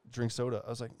don't drink soda. I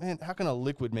was like, man, how can a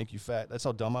liquid make you fat? That's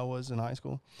how dumb I was in high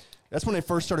school. That's when they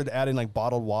first started adding like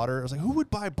bottled water. I was like, who would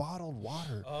buy bottled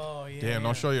water? Oh yeah. Damn,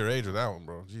 don't show your age with that one,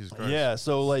 bro. Jesus Christ. Yeah,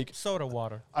 so like Soda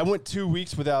water. I went 2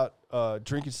 weeks without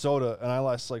drinking soda, and I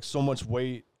lost like so much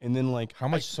weight. And then like How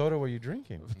much soda were you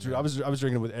drinking? Dude, I was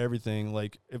drinking it with everything.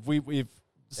 Like if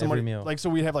somebody meal. like so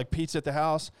we'd have like pizza at the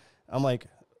house. I'm like,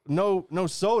 no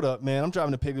soda, man. I'm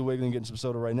driving to Piggly Wiggly and getting some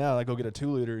soda right now. And I go get a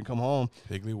 2-liter and come home.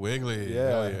 Piggly Wiggly. Yeah,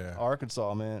 Hell yeah.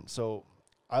 Arkansas, man. So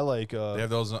I like They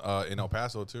have those in El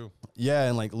Paso too. yeah,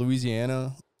 and like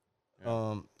Louisiana,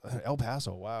 Yeah. El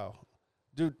Paso. Wow,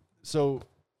 dude. So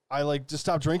I like just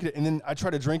stopped drinking it, and then I tried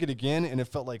to drink it again, and it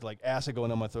felt like acid going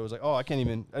down my throat. I was like, oh, I can't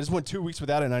even. I just went 2 weeks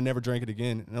without it, and I never drank it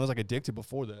again, and I was like addicted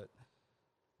before that.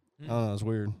 I don't know, it was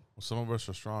weird. Well, some of us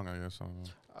are strong, I guess. I don't know.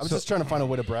 I was just trying to find a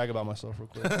way to brag about myself real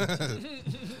quick.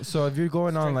 So if you're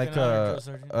going on like Strength and honor,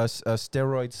 a, Sergeant. a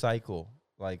steroid cycle,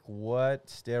 like what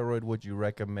steroid would you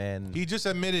recommend? He just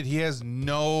admitted he has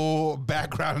no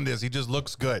background in this. He just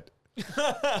looks good.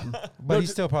 But he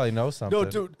still probably knows something. No,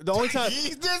 dude, the only time.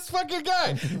 He's this fucking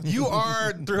guy. You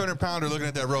are 300-pounder looking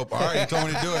at that rope. All right, you told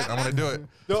me to do it. I'm going to do it.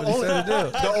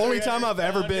 The only time I've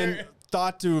ever been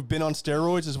thought to have been on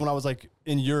steroids is when I was like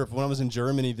in Europe. When I was in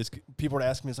Germany, people would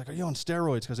ask me, "It's like, are you on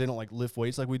steroids?" Because they don't like lift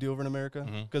weights like we do over in America.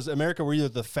 Because America, we're either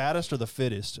the fattest or the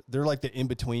fittest. They're like the in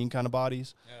between kind of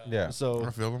bodies. Yeah, I So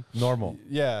feel him. normal.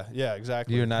 yeah,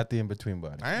 exactly. You're not the in-between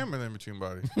body. I am an in-between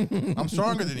body. I'm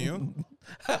stronger than you,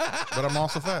 but I'm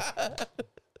also fat.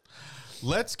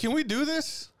 Can we do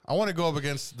this? I want to go up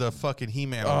against the fucking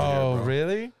He-Man over here, Oh, bro.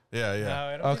 really? Yeah, yeah. No,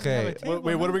 I don't think we Okay. have a table,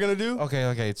 Wait, what are we gonna do?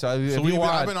 Okay. So, if So you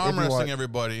want, I've been arm if you wrestling want-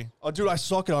 everybody. Oh, dude, I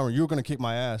suck at armor. You were gonna kick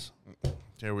my ass.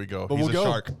 Here we go. But He's we'll a go.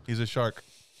 shark. He's a shark.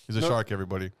 He's a No. shark,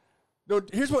 everybody. No,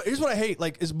 here's what I hate.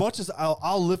 Like as much as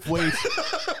I'll lift weights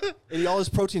and eat all this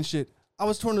protein shit. I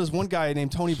was talking to this one guy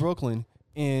named Tony Brooklyn,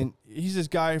 and he's this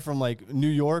guy from like New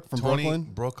York, from Brooklyn.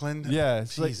 Brooklyn? Yeah,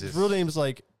 it's like, Jesus. his real name's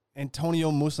like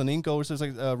Antonio Musaninko, or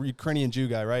something, like a Ukrainian Jew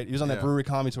guy, right? He was on that Yeah. brewery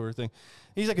comedy tour thing.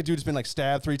 He's like a dude that's been like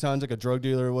stabbed 3 times, like a drug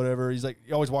dealer or whatever. He's like,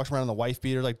 he always walks around on the wife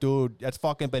beater, like, dude, that's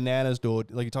fucking bananas,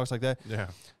 dude. Like he talks like that. Yeah.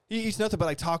 He eats nothing but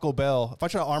like Taco Bell. If I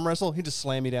try to arm wrestle, he just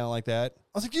slam me down like that.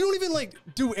 I was like, you don't even like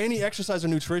do any exercise or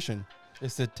nutrition.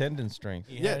 It's the tendon strength.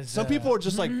 He Yeah, has, some people are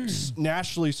just like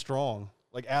naturally strong,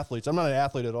 like athletes. I'm not an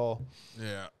athlete at all,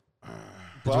 Yeah.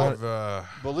 but,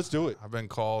 I've let's do it. been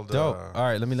called Dope. All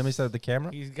right, let me set up the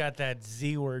camera. He's got that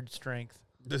Z word strength.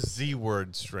 the Z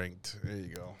word strength. There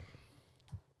you go.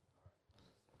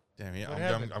 Damn, yeah, What I'm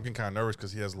happened? getting kind of nervous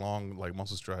because he has long like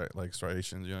muscle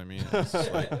striations. You know what I mean? It's,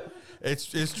 just like,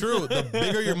 it's true. The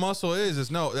bigger your muscle is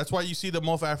that's why you see the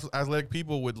most athletic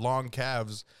people with long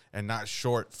calves and not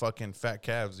short fucking fat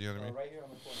calves. You know what I mean? Right here on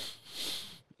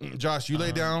the corner. Josh, you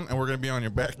lay down and we're gonna be on your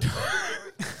back.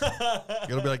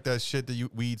 It'll be like that shit that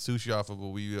we eat sushi off of, but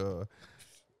we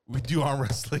do arm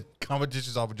wrestling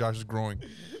competitions off of Josh's groin.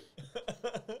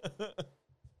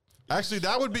 Actually,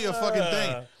 that would be a fucking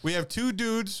thing. We have 2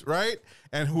 dudes, right?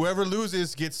 And whoever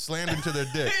loses gets slammed into their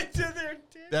dick.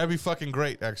 That'd be fucking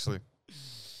great, actually.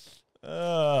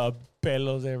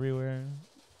 Pelos everywhere.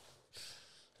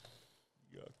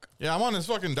 Yeah, I'm on this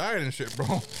fucking diet and shit, bro.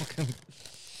 Fucking-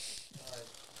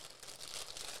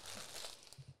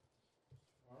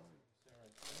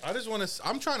 I just want to.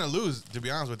 I'm trying to lose, to be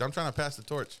honest with you. I'm trying to pass the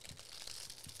torch.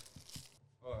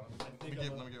 Let me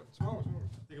get.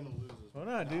 Hold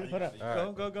on, dude. Hold on.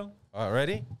 All Go. All right,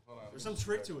 ready? There's some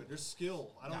trick to it. There's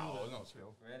skill. I don't know. No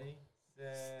skill. Ready,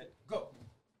 set, go.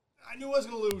 I knew I was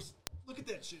gonna lose. Look at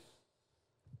that shit.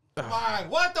 Fine.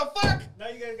 What the fuck? Now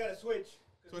you guys gotta switch.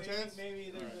 Switch hands?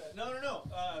 Maybe there's no.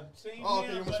 Same Oh, okay,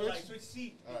 you hand, wanna but like switch? switch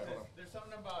seat. All right, because hold on. there's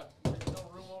something about there's no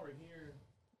room over here.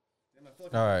 Damn, I feel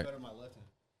like All I'm right. better than my left hand.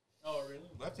 Oh, really?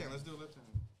 Left hand. Let's do left hand.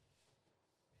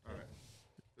 All right.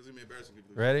 This is gonna be embarrassing.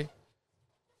 People. Ready?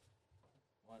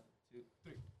 1, 2,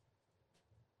 3.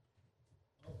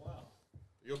 Oh wow.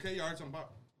 You okay? You alright? Something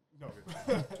pop. No.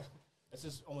 That's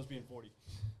just almost being 40.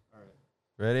 All right.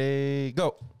 Ready,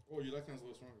 go. Oh, your left hand's a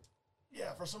little stronger.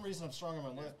 Yeah, for some reason I'm stronger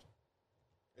on my left.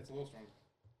 It's a little stronger.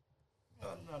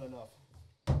 Not enough.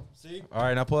 See? All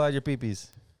right, now pull out your peepees.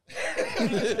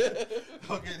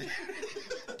 Okay.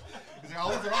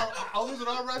 I'll lose an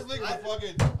arm wrestling or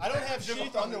fucking. I don't have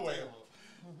sheath underwear.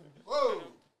 Whoa.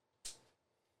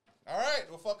 All right.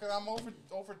 Well, fucking, I'm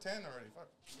over 10 already. Fuck.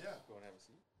 Yeah.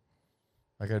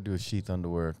 I gotta do a sheath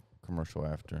underwear commercial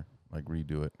after, like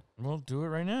redo it. We'll do it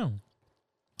right now.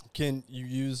 Can you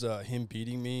use him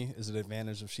beating me as an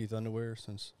advantage of sheath underwear?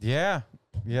 Since Yeah,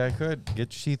 I could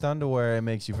get sheath underwear. It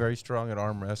makes you very strong at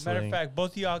arm wrestling. Matter of fact,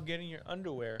 both of y'all get in your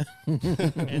underwear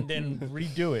and then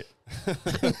redo it.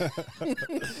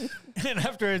 And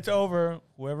after it's over,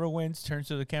 whoever wins turns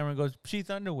to the camera and goes, sheath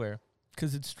underwear,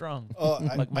 because it's strong. oh,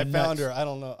 Like my I found nuts. her. I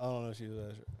don't know. If she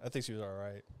was. I think she was all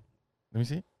right. Let me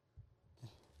see.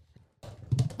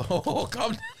 Oh,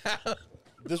 come down.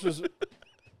 This was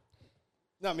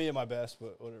not me at my best,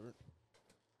 but whatever.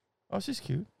 Oh, she's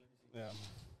cute, Yeah.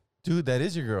 dude. That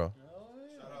is your girl.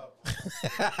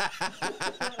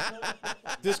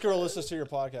 This girl listens to your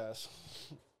podcast.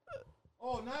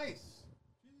 Oh, nice.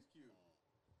 She's cute.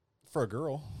 For a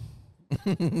girl. Am I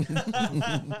have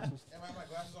my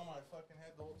glasses on my fucking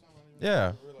head the whole time? I didn't even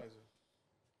Yeah. realize it.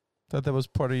 Thought that was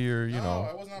part of your, No, know.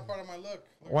 it was not part of my look.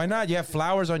 Why not? You have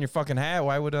flowers on your fucking hat.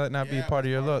 Why would that not be Yeah, part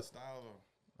of your look? the style,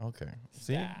 though. Okay.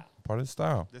 See? Part of the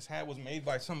style. This hat was made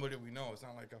by somebody we know. It's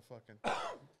not like a fucking.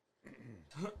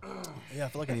 Yeah, I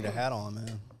feel like I need a hat on,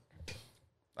 man.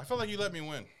 I feel like you let me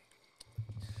win.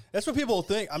 That's what people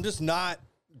think. I'm just not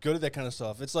good at that kind of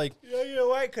stuff. It's like, Yeah, you know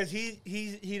why? Because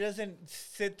he doesn't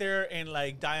sit there and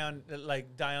die on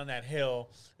that hill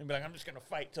and be like, I'm just gonna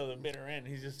fight till the bitter end.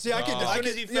 He's just see, I can, as soon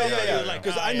as he yeah, felt it, he was yeah, like,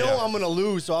 because "Ah, I know yeah." I'm gonna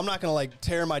lose, so I'm not gonna like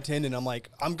tear my tendon. I'm like,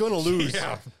 I'm gonna lose.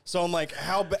 Yeah. So I'm like,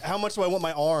 how much do I want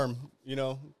my arm? You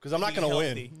know, because I'm not Be gonna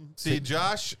healthy. win. See,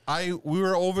 Josh, we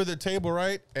were over the table,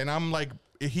 right? And I'm like,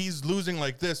 he's losing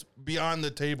like this beyond the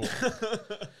table.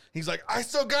 He's like, I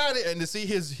still got it. And to see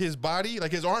his body,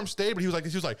 like his arm stayed, but he was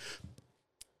like,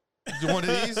 do one of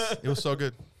these? It was so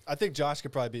good. I think Josh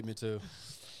could probably beat me too.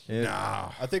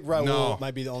 Nah. I think Raul No.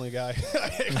 might be the only guy.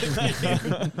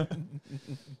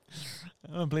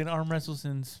 I've been playing arm wrestle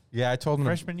since Yeah, I told him.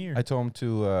 freshman year. I told him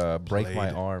to break my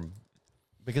Played. arm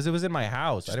because it was in my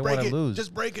house. I didn't break want to it. lose.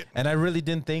 Just break it. And I really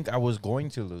didn't think I was going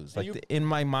to lose. Like you- in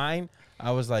my mind,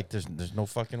 I was like, "There's no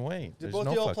fucking way." Did There's both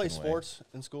no of y'all fucking play way. sports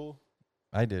in school?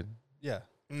 I did. Yeah.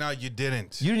 No, you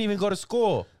didn't. You didn't even go to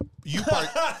school. You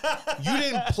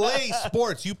didn't play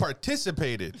sports. You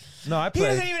participated. No, I He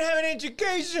doesn't played. even have an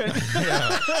education.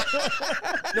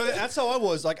 No, that's how I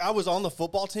was. Like, I was on the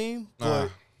football team, but Ah.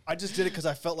 I just did it because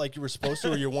I felt like you were supposed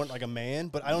to, or you weren't like a man.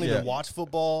 But I don't Yeah. even watch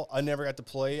football. I never got to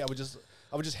play. I would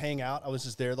just hang out. I was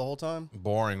just there the whole time.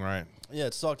 Boring, right? Yeah,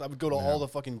 it sucked. I would go to all the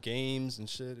fucking games and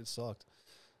shit. It sucked.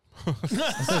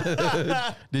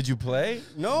 Did you play?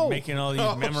 No, Making all these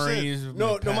Oh, memories. of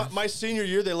no. my past. My senior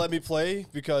year they let me play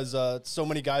because so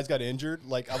many guys got injured.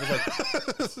 Like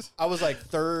I was like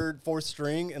third, fourth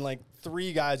string, and like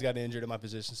 3 guys got injured at my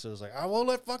position. So I was like, I won't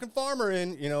let fucking Farmer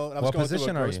in, you know. And I was What going position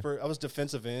through a are growth you? spurt. I was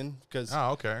defensive end because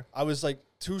Oh, okay. I was like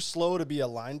too slow to be a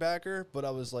linebacker, but I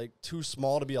was like too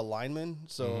small to be a lineman.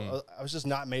 So I was just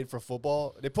not made for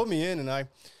football. They put me in, and I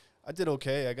did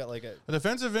okay. I got like a A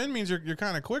defensive end means you're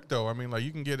kind of quick though. I mean, like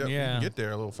you can get up, you Yeah. can get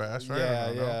there a little fast, right? I yeah,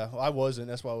 don't know. yeah. Well, I wasn't.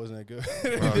 That's why I wasn't that good.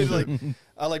 Oh, It's like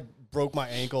I like broke my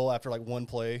ankle after like one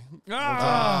play.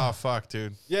 Ah, fuck,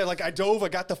 dude. Yeah, like I dove, I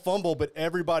got the fumble, but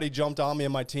everybody jumped on me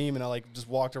and my team, and I like just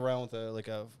walked around with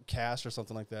a cast or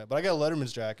something like that. But I got a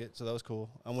Letterman's jacket, so that was cool.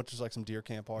 I went to like some deer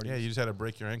camp parties. Yeah, you just had to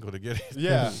break your ankle to get it.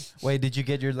 Yeah. Wait, did you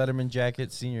get your Letterman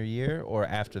jacket senior year or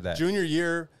after that? Junior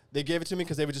year, they gave it to me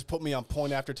because they would just put me on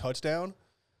point after touchdown.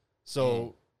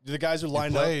 So the guys who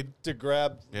lined up played. to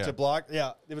grab Yeah. to block,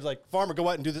 yeah, they was like, Farmer, go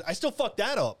out and do this. I still fucked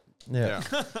that up. Yeah.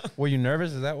 Were you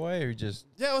nervous? Is that why, or you just?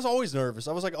 Yeah, I was always nervous.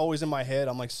 I was like always in my head.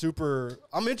 I'm like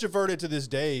I'm introverted to this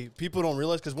day. People don't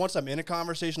realize because once I'm in a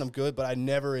conversation, I'm good, but I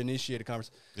never initiate a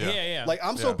conversation. Yeah. Like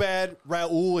I'm so Yeah. bad,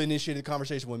 Raul initiated a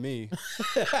conversation with me.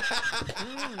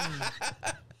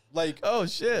 Like Oh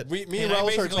shit! me and And I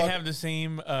Raul started basically talking. have the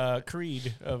same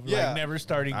creed of Yeah. like never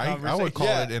starting I conversation. would call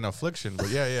Yeah. it an affliction, but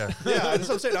yeah. Yeah, that's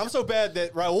what I'm saying. I'm so bad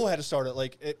that Raul had to start it.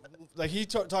 Like he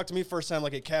talked to me first time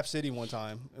like at Cap City one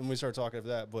time, and we started talking after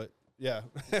that. But yeah,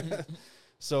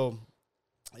 so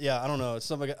yeah, I don't know. It's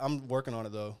something I'm working on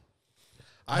it though.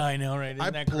 I know, right? Isn't I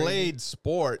that crazy? played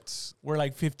sports. We're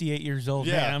like 58 years old.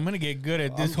 Yeah. Man, I'm gonna get good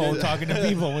at this I'm whole good. talking to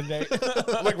people one day.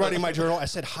 I'm like writing my journal. I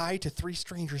said hi to 3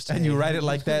 strangers today. And you write it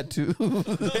like that too.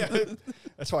 Yeah,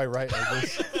 that's why I write like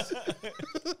this.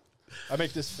 I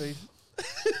make this face.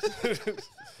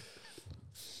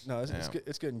 No,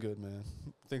 it's getting good, man.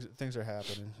 Things are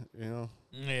happening. You know,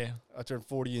 Yeah. I turned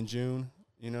 40 in June.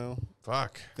 You know,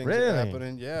 Fuck. things Really? are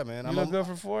happening. Yeah, man. You look good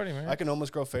for 40, man. I can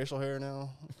almost grow facial hair now.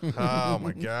 Oh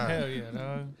my god. Hell yeah,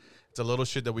 dog. It's a little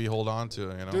shit that we hold on to, you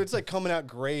know. Dude, it's like coming out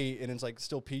gray and it's like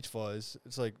still peach fuzz.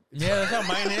 It's like Yeah, that's how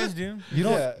mine is, dude. You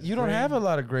don't Yeah. you don't have a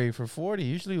lot of gray for 40.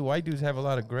 Usually white dudes have a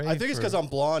lot of gray. I think it's for- because I'm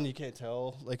blonde. You can't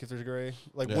tell, like, if there's gray.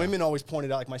 Like, Yeah. women always point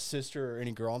it out, like my sister or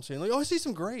any girl I'm saying, like, oh, I see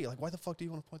some gray. Like, why the fuck do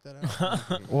you want to point that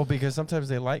out? well, because sometimes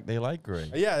they like gray.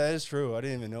 Yeah, that is true. I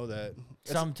didn't even know that.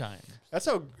 Sometimes. That's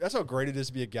how great it is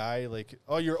to be a guy. Like,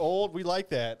 oh, you're old, we like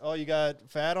that. Oh, you got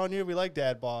fat on you, we like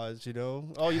dad bods. You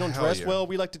know. Oh, you don't Hell dress yeah. well,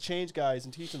 we like to change guys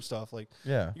and teach them stuff. Like,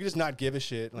 Yeah. you can just not give a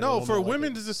shit. Like, a No, woman for will like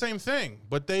women, it. it's the same thing,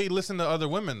 but they listen to other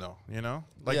women though. You know,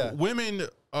 like Yeah. women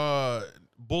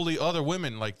bully other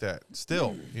women like that.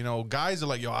 Still, you know, guys are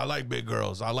like, yo, I like big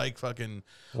girls. I like fucking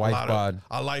a Wife lot of- bod.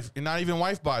 I like not even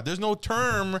wife bod. There's no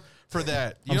term for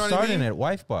that. You I'm know what starting I mean? it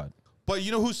wife bod. But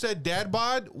you know who said dad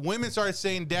bod? Women started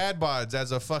saying dad bods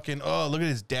as a fucking, oh, look at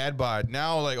his dad bod.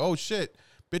 Now, like, oh shit,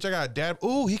 bitch, I got a dad.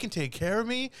 Ooh, he can take care of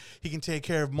me. He can take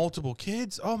care of multiple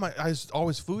kids. Oh my, there's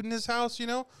always food in his house, you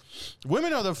know?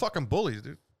 Women are the fucking bullies,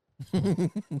 dude.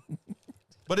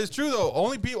 But it's true though.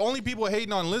 Only people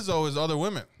hating on Lizzo is other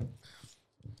women.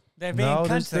 That being No,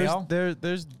 cunts, they all.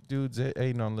 there's dudes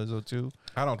hating on Lizzo too.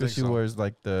 I don't think Because she so. wears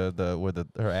like the with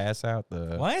her ass out.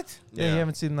 The What? Yeah, Yeah. you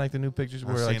haven't seen like the new pictures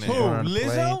where I've like seen she's it. going on a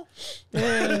Lizzo?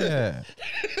 plane. Yeah.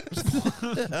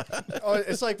 Oh,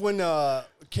 it's like when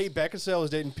Kate Beckinsale was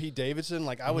dating Pete Davidson.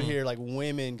 Like, I would hear like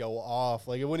women go off.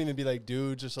 Like, it wouldn't even be like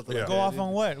dudes or something. Yeah. Like Go that. off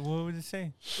on what? What would it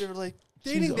say? They were like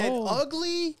She's dating that old.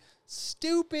 ugly,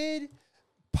 stupid,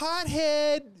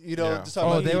 pothead. You know, Yeah. just talking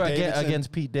Oh, about they Pete were Davidson.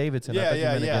 against Pete Davidson. Yeah, I thought you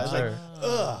yeah, meant yeah. against Like,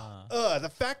 her. the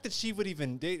fact that she would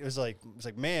even date it was like,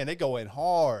 man, they go in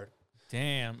hard.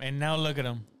 Damn. And now look at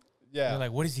him. Yeah, They're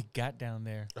like, what has he got down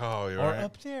there? Oh, you're Or right.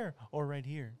 up there? Or right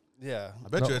here? yeah. I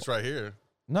bet No. you it's right here.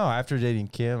 No, after dating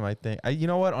Kim, I think you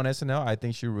know what on SNL, I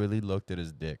think she really looked at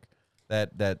his dick.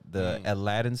 The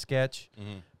Aladdin sketch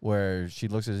where she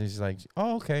looks at it and she's like,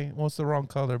 "Oh, okay, well it's the wrong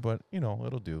color, but you know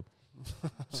it'll do."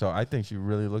 So I think she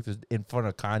really looked at in front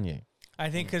of Kanye. I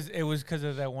think it was because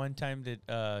of that one time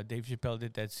that Dave Chappelle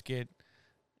did that skit,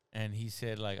 and he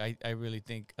said like, I really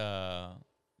think that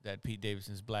Pete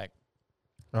Davidson's black.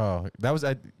 Oh, that was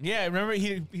Yeah, remember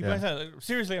he Yeah. went out, like,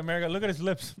 seriously, America, look at his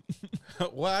lips.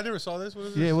 Well, I never saw this. What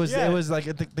is yeah, this? it was like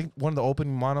I think one of the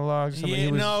opening monologues. Or something. Yeah,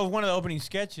 He was, no, one of the opening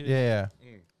sketches. yeah,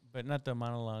 But not the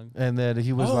monologue. and then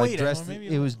he was Oh, like wait, dressed. maybe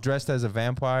He was dressed as a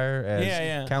vampire, as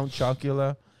Yeah. Count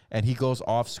Chocula, and he goes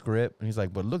off script and he's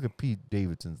like, "But look at Pete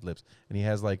Davidson's lips," and he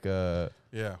has like a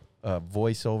Yeah.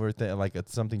 voiceover thing, like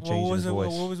something What changed was his it?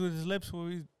 voice. What was with his lips? What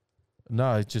was,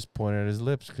 No, it just pointed at his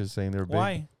lips because saying they're big.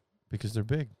 why? Because they're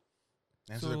big.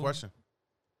 Answer the So- question.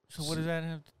 So what does that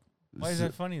have? Why is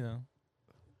that funny though?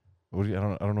 What do you, I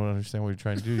don't understand what you're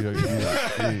trying to do.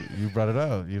 You brought it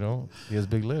out. You know, he has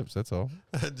big lips. That's all.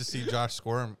 To see Josh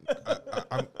squirm.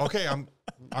 I'm okay. I'm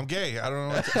gay. I don't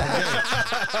know. I'm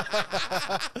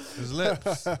gay. His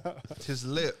lips. It's his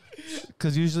lip.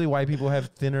 Because usually white people have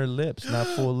thinner lips, not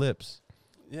full lips.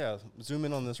 Yeah, zoom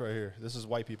in on this right here. This is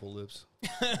white people lips.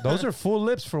 Those are full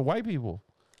lips for white people.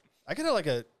 I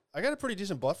got a pretty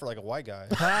decent butt for like a white guy.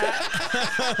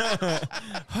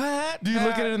 What? Do you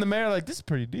look at it in the mirror like this is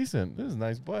pretty decent? This is a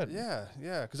nice butt. Yeah,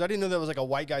 yeah. Because I didn't know that was like a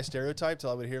white guy stereotype till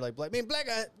I would hear like, man,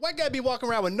 white guy be walking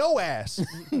around with no ass.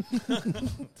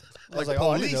 I was like,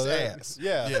 oh, I didn't know that. ass.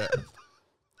 Yeah. Yeah.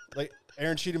 Like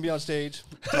Aaron Cheatham be on stage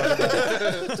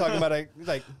talking about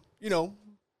like, you know,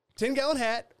 10-gallon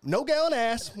hat, no gallon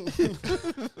ass.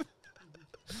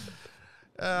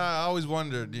 I always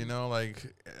wondered, you know,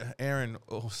 like Aaron.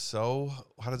 Oh, so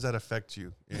how does that affect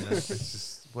you? You know, it's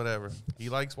just whatever. He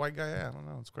likes white guy. I don't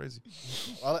know. It's crazy.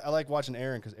 I like watching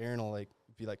Aaron because Aaron will like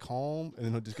be like calm and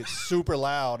then he'll just get super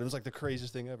loud. It was like the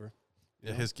craziest thing ever.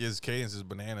 Yeah, his cadence is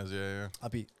bananas. Yeah,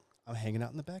 yeah. I'm hanging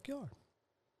out in the backyard.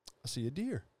 I see a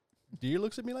deer. Deer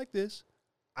looks at me like this.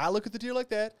 I look at the deer like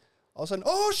that. All of a sudden,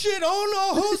 oh shit!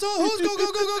 Oh no! Who's go!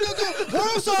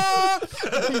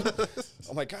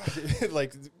 Oh my god!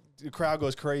 Like the crowd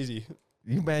goes crazy.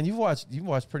 You've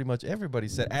watched pretty much everybody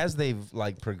said as they've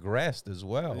like progressed as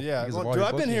well. Yeah, because of well, all dude, your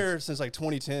I've been bookings. here since like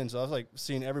 2010, so I've like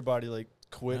seen everybody like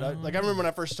quit. I remember when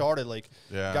I first started, like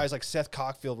Yeah. guys like Seth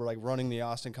Cockfield were like running the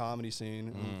Austin comedy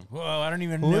scene. Whoa, I don't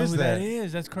even Who know is who that that?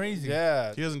 is. That's crazy.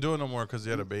 Yeah, He doesn't do it no more because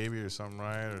he had a baby or something,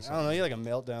 right? Or I don't something. know. He had like a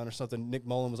meltdown or something. Nick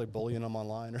Mullen was like bullying him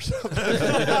online or something. He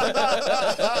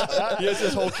has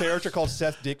this whole character called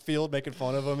Seth Dickfield making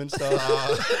fun of him and stuff.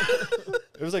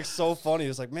 It was like so funny. It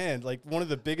was like, man, like one of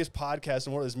the biggest podcasts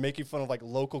in the world is making fun of like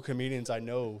local comedians I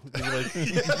know. They were like,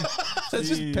 That's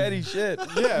just petty shit.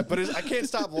 yeah, but I can't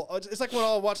stop. It's like when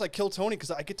I watch like Kill Tony because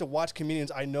I get to watch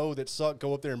comedians I know that suck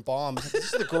go up there and bomb. It's like,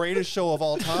 this is the greatest show of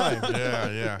all time.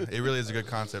 Yeah. It really is a good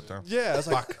concept, huh? Yeah, it's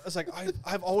like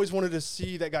I've always wanted to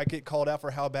see that guy get called out for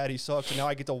how bad he sucks, and now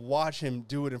I get to watch him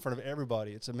do it in front of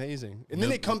everybody. It's amazing. And then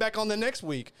they come back on the next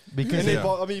week Because and they Yeah.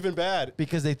 bomb even bad.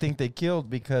 Because they think they killed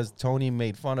because Tony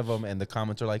made fun of them, and the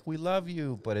comments are like, "We love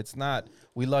you," but it's not.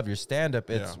 We love your stand up.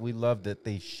 It's Yeah. we love that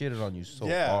they shitted on you so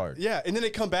Yeah, hard. yeah. And then they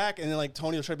come back, and then like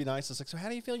Tony will try to be nice. It's like, so how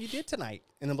do you feel you did tonight?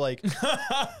 And I'm like,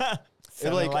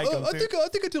 they're like, like oh, him I too. think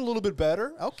I did a little bit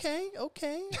better. Okay.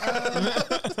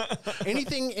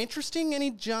 Anything interesting?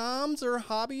 Any jobs or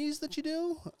hobbies that you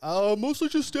do? Mostly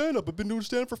just stand up. I've been doing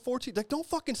stand up for 14. Like, don't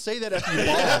fucking say that after you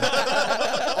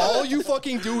bomb. All you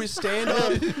fucking do is stand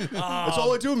up. That's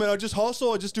all I do, man. I just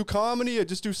hustle. I just do comedy. I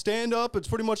just do stand up. It's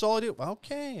pretty much all I do.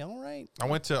 Okay, all right. I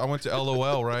went to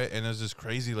LOL, right? And there's this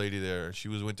crazy lady there. She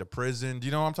went to prison. Do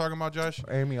you know what I'm talking about, Josh?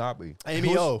 Amy Oppie.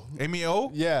 Amy O. Amy O?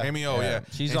 Yeah. Amy O, yeah.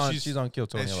 She's And on Kill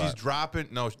Tony and a she's lot. dropping.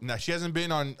 No, she hasn't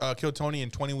been on Kill Tony in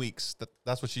 20 weeks.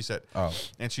 That's what she said. Oh.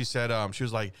 And she said, she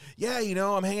was like, yeah,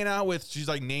 I'm hanging out with. She's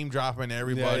like name dropping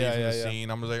everybody from the scene.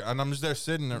 I'm like, and I'm just there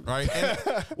sitting there, right? And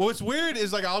what's weird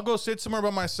is like I'll go sit somewhere by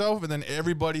myself, and then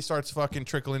everybody starts fucking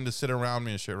trickling to sit around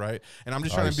me and shit, right? And I'm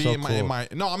just trying to be you're in so my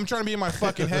cool. no, I'm trying to be in my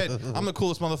fucking head. I'm the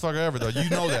coolest motherfucker ever, though. You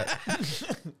know that.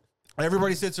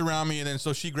 Everybody sits around me, and then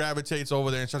so she gravitates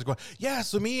over there and starts going, yeah,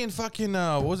 so me and fucking,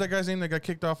 what was that guy's name that got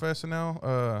kicked off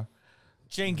SNL?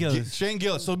 Shane Gillis. Shane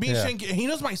Gillis. So me and Yeah. Shane, he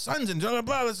knows my sons and blah, blah,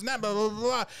 blah, this and that, blah, blah, blah,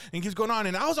 blah. And keeps going on.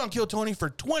 And I was on Kill Tony for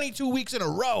 22 weeks in a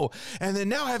row. And then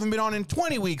now I haven't been on in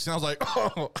 20 weeks. And I was like,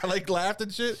 oh, I like laughed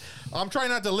and shit. I'm trying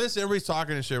not to listen. Everybody's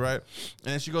talking and shit, right?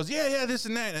 And then she goes, yeah, this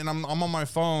and that. And I'm on my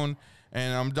phone.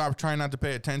 And I'm trying not to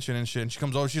pay attention and shit. And she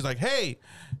comes over. She's like, hey.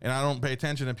 And I don't pay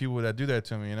attention to people that do that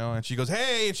to me, And she goes,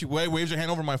 hey. And she waves her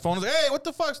hand over my phone. I was like, hey, what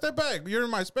the fuck? Step back. You're in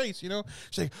my space, She's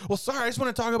like, well, sorry. I just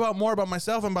want to talk more about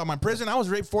myself and about my prison. I was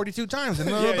raped 42 times. And,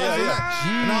 and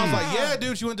I was like, yeah,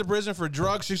 dude. She went to prison for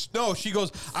drugs. She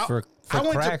goes, For I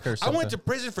went crack to, or I something. went to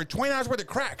prison for 20 hours worth of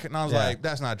crack. And I was Yeah. like,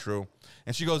 that's not true.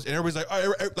 And she goes, and everybody's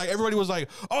like, everybody was like,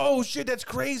 oh, shit, that's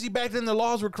crazy. Back then the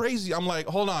laws were crazy. I'm like,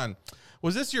 hold on.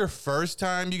 Was this your first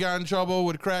time you got in trouble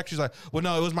with crack? She's like, well,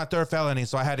 no, it was my third felony,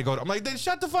 so I had to go. I'm like, then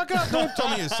shut the fuck up. Don't tell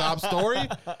me your sob story.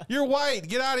 You're white.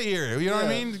 Get out of here. You know what I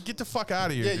mean? Get the fuck out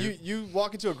of here. Yeah, dude. you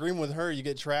walk into agreement with her, you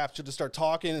get trapped. She'll just start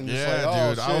talking and just Yeah, like, oh,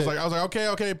 dude. I was shit.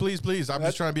 like, okay, please. I'm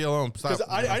just trying to be alone. Stop. Because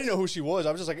I didn't know who she was.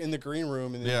 I was just like in the green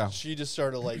room, and then Yeah. she just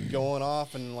started like going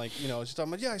off and like she's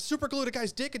talking about I super glued a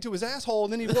guy's dick into his asshole,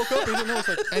 and then he woke up and he didn't know. It's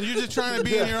like And you're just trying to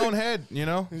be in your own head,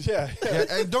 yeah. Yeah,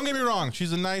 and don't get me wrong.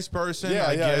 She's a nice person,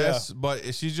 I guess,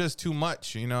 but she's just too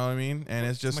much. You know what I mean? And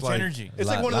it's just Much like energy. It's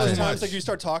like Lot- one of lot those of times much. like you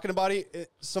start talking about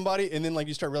somebody, and then like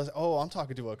you start realizing, oh, I'm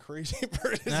talking to a crazy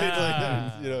person.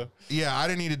 Like, Yeah, I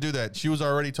didn't need to do that. She was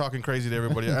already talking crazy to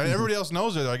everybody. And everybody else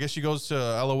knows her. I guess she goes to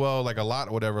LOL like a lot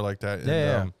or whatever like that.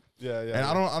 Yeah, And, yeah. and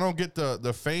I don't get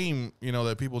the fame,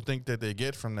 that people think that they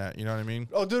get from that. You know what I mean?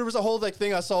 Oh, dude, there was a whole like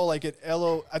thing I saw like at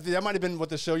LO. I think that might have been what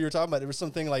the show you were talking about. There was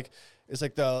something like it's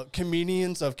like the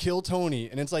comedians of Kill Tony,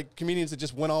 and it's like comedians that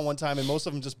just went on one time, and most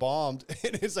of them just bombed.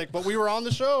 And it's like, but we were on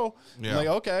the show. Yeah. I'm like,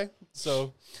 okay,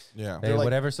 so Yeah. Hey, like-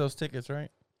 whatever sells tickets, right?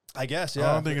 I guess I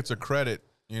don't think it's a credit.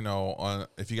 On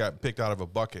if you got picked out of a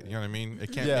bucket, you know what I mean?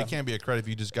 It can't be a credit if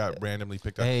you just got randomly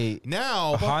picked out. Hey,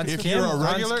 Now, Hans if Kim- you're a Hans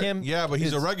regular, Kim yeah, but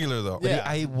he's a is- regular though. But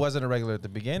Yeah. he wasn't a regular at the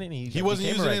beginning. He wasn't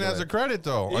became using it as regular. a credit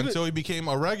though was- until he became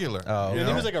a regular. Oh, you And know?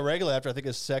 he was like a regular after I think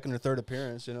his second or third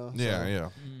appearance. So. yeah.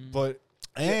 But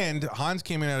And Hans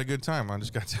came in at a good time. I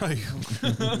just got to tell you.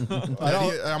 I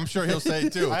don't. I'm sure he'll say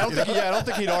it too. I don't think. I don't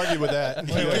think he'd argue with that.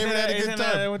 He came in at a good Isn't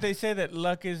that time. what they say, that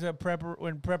luck is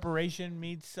when preparation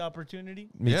meets opportunity?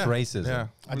 Meets racism.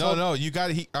 Yeah. told- No, you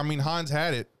got it. I mean, Hans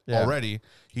had it Yeah. already.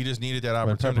 He just needed that When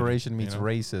opportunity. preparation meets you know?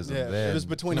 racism. Yeah, then it was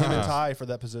between him and Nah. Ty for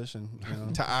that position.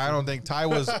 I don't think Ty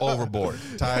was overboard.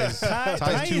 Ty's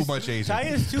too is- much Asian. Ty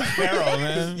is too feral,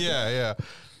 man. Yeah.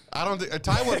 I don't think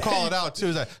Ty would call it out too.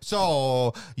 He's like,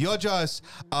 so you're just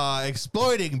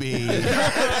exploiting me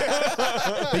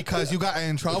because you got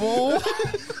in trouble.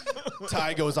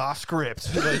 Ty goes off script.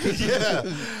 Yeah,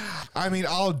 I mean,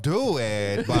 I'll do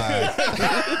it, but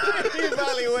He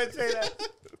probably would say that.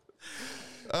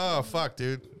 oh fuck,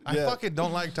 dude, I Yeah. fucking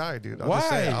don't like Ty, dude. I'll Why? just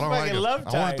say it. I don't You like fucking him. love I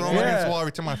want Ty, to throw him man. against the Yeah. wall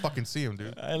every time I fucking see him,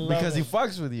 dude. I love because he it.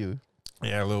 fucks with you.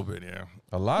 Yeah, a little bit. Yeah,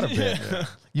 A lot of it.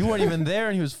 You weren't even there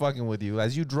and he was fucking with you.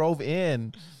 As you drove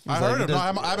in, he I was heard like, him.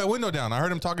 No, I had my window down. I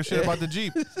heard him talking shit about the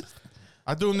Jeep.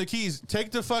 I threw him the keys.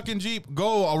 Take the fucking Jeep.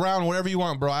 Go around wherever you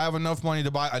want, bro. I have enough money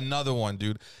to buy another one,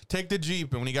 dude. Take the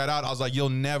Jeep. And when he got out, I was like, you'll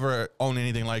never own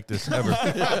anything like this, ever.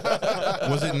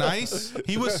 Was it nice?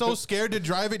 He was so scared to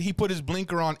drive it, he put his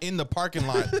blinker on in the parking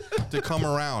lot to come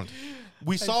around.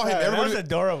 We saw him. That was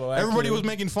adorable. Everybody actually. was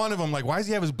making fun of him. Like, why does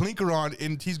he have his blinker on?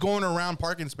 And he's going around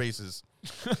parking spaces.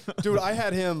 Dude, I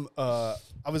had him. I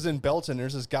was in Belton.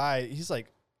 There's this guy. He's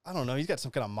like, I don't know. He's got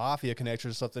some kind of mafia connection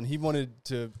or something. He wanted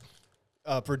to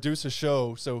produce a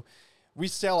show. So we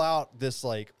sell out this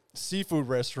like seafood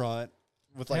restaurant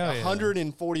with like Hell yeah.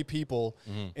 140 people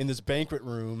in this banquet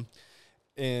room.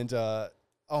 And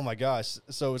oh my gosh.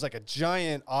 So it was like a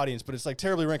giant audience, but it's like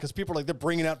terribly rent because people are like, they're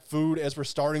bringing out food as we're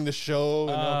starting the show.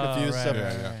 And I'm confused. Right, So, right,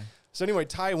 Yeah, right. so anyway,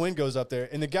 Ty Wynn goes up there,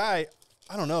 and the guy,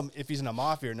 I don't know if he's in a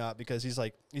mafia or not because he's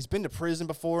like, he's been to prison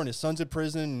before, and his son's in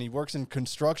prison, and he works in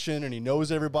construction, and he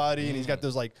knows everybody, and he's got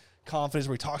those like confidence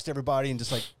where he talks to everybody and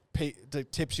just like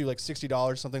tips you like $60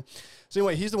 or something. So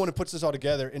anyway, he's the one who puts this all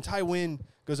together, and Ty Wynn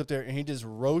goes up there and he just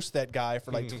roasts that guy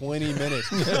for like 20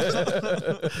 minutes,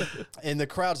 and the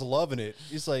crowd's loving it.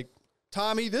 He's like,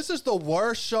 Tommy, this is the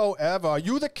worst show ever. Are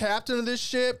you the captain of this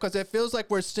ship? Because it feels like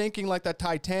we're sinking like the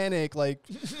Titanic. Like,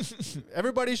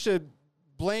 everybody should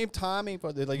blame Tommy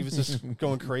for the, like, he was just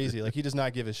going crazy. Like, he does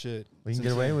not give a shit. We can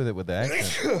get away with it with the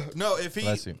accent. No, if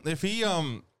Bless you.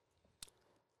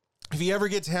 he ever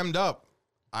gets hemmed up,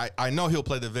 I know he'll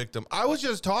play the victim. I was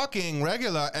just talking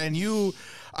regular, and you,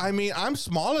 I mean, I'm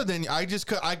smaller than you. I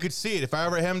could see it. If I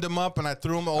ever hemmed him up and I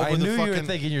threw him over I the knew fucking. you were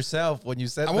thinking yourself when you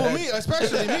said Well, that. me,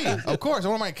 especially me, of course.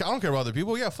 I don't care about other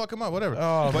people. Yeah, fuck him up, whatever.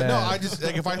 Oh, but no, man. I just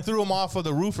like if I threw him off of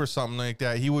the roof or something like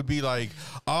that, he would be like,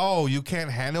 "Oh, you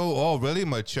can't handle. Oh, really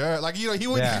mature." Like he would.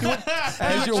 Yeah. He would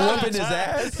As you're whooping his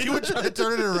ass. he would try to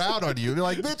turn it around on you. You're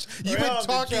like, bitch,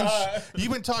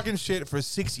 you've been talking shit for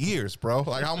 6 years, bro.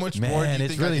 Like, how much more? Do Man, you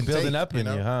it's think I really can building take, up in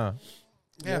you, huh?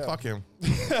 Yeah, fuck him. We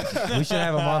should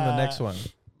have him on the next one.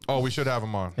 Oh, we should have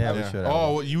him on. Yeah, we should have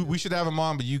Oh, we should have him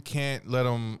on, but you can't let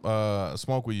him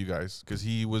smoke with you guys because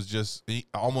he was just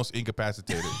almost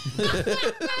incapacitated.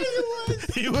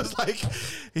 He was like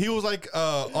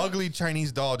ugly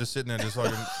Chinese doll just sitting there, just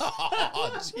fucking.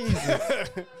 Oh, Jesus.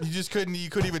 You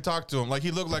couldn't even talk to him. Like, he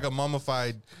looked like a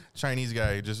mummified Chinese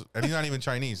guy. And he's not even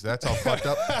Chinese. That's how fucked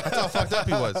up. That's how fucked up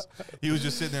he was. He was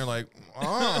just sitting there like,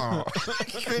 oh.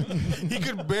 He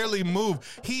could barely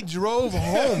move. He drove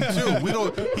home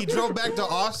too. He drove back to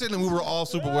Austin, and we were all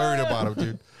super worried about him,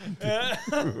 dude.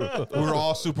 We were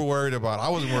all super worried about it. I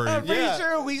wasn't worried. I'm pretty Yeah.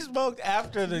 sure we smoked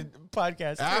after the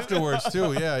podcast. too. Afterwards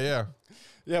too. Yeah.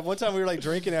 Yeah, one time we were like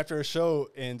drinking after a show,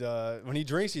 and when he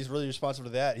drinks, he's really responsive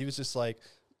to that. He was just like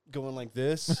going like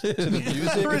this to the music and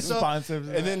stuff. Responsive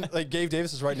to And then like Gabe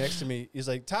Davis is right next to me. He's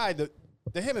like, Ty,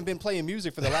 they haven't been playing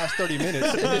music for the last 30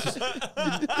 minutes. And it's just,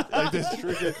 like this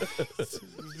freaking.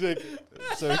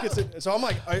 So he gets it. So I'm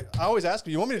like, I always ask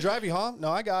him, you want me to drive you home? No,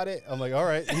 I got it. I'm like, all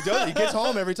right. He does. He gets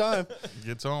home every time. He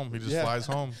gets home. He just Yeah. flies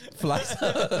home. Flies.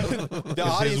 The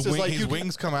audience is like, his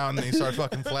wings come out and they start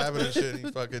fucking flapping and shit.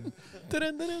 He fucking.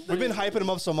 we've been hyping him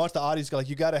up so much. The audience is like,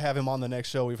 you got to have him on the next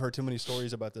show. We've heard too many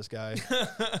stories about this guy.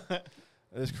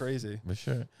 It's crazy. For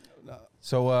sure.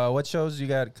 So what shows you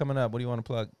got coming up? What do you want to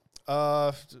plug?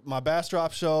 My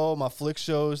Bastrop show, my Flicks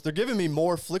shows. They're giving me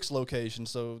more Flicks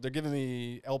locations. So they're giving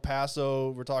me El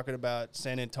Paso. We're talking about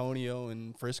San Antonio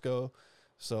and Frisco.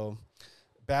 So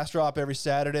Bastrop every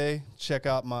Saturday. Check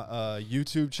out my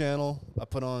YouTube channel. I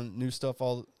put on new stuff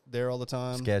all the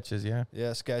time. Sketches, yeah.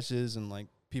 Yeah, sketches and like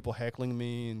people heckling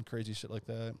me and crazy shit like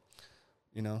that.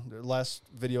 You know, the last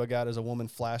video I got is a woman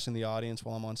flashing the audience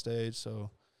while I'm on stage.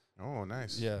 So Oh,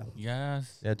 nice. yeah.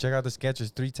 Yes. Yeah, check out the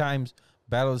sketches. 3 times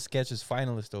Battle of the Sketches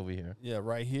finalist over here. Yeah,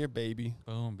 right here, baby.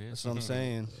 Boom, bitch. That's what I'm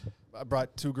saying. I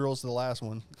brought 2 girls to the last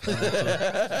one.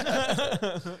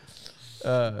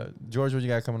 George, what you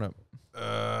got coming up?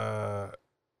 I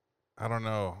don't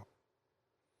know.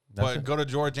 Nothing? But go to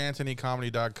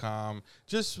GeorgeAnthonyComedy.com.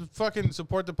 Just fucking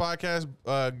support the podcast.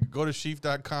 Go to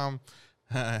sheaf.com.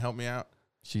 Help me out.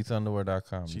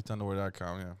 Sheathunderwear.com.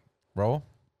 Sheathunderwear.com, yeah. Roll?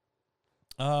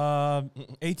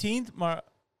 18th,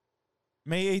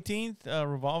 May 18th,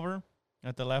 Revolver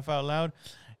at the Laugh Out Loud.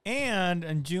 And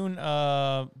in June,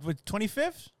 with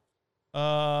 25th?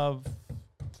 Oh,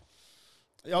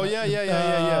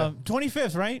 yeah.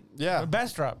 25th, right? Yeah.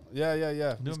 Bastrop. Yeah. Doing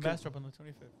It's good. Bastrop on the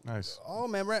 25th. Nice. Oh,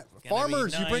 man. be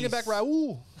Farmers, you bringing back nice.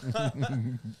 Raul.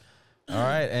 All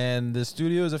right, and the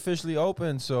studio is officially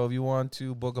open, so if you want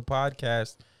to book a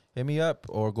podcast, hit me up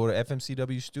or go to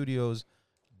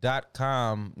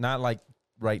fmcwstudios.com. Not like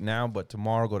right now, but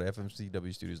tomorrow go to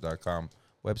fmcwstudios.com.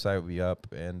 Website will be up,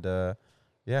 and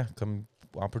Yeah, come.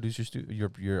 I'll produce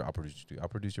your I'll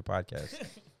produce your podcast.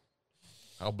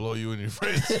 I'll blow you and your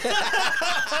friends.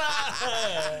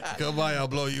 Come by, I'll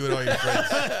blow you and all your friends.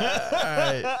 All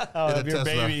right. Oh, In a of your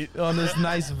Tesla. baby. On this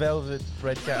nice velvet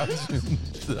red couch.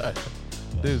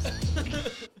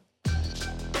 Deuce.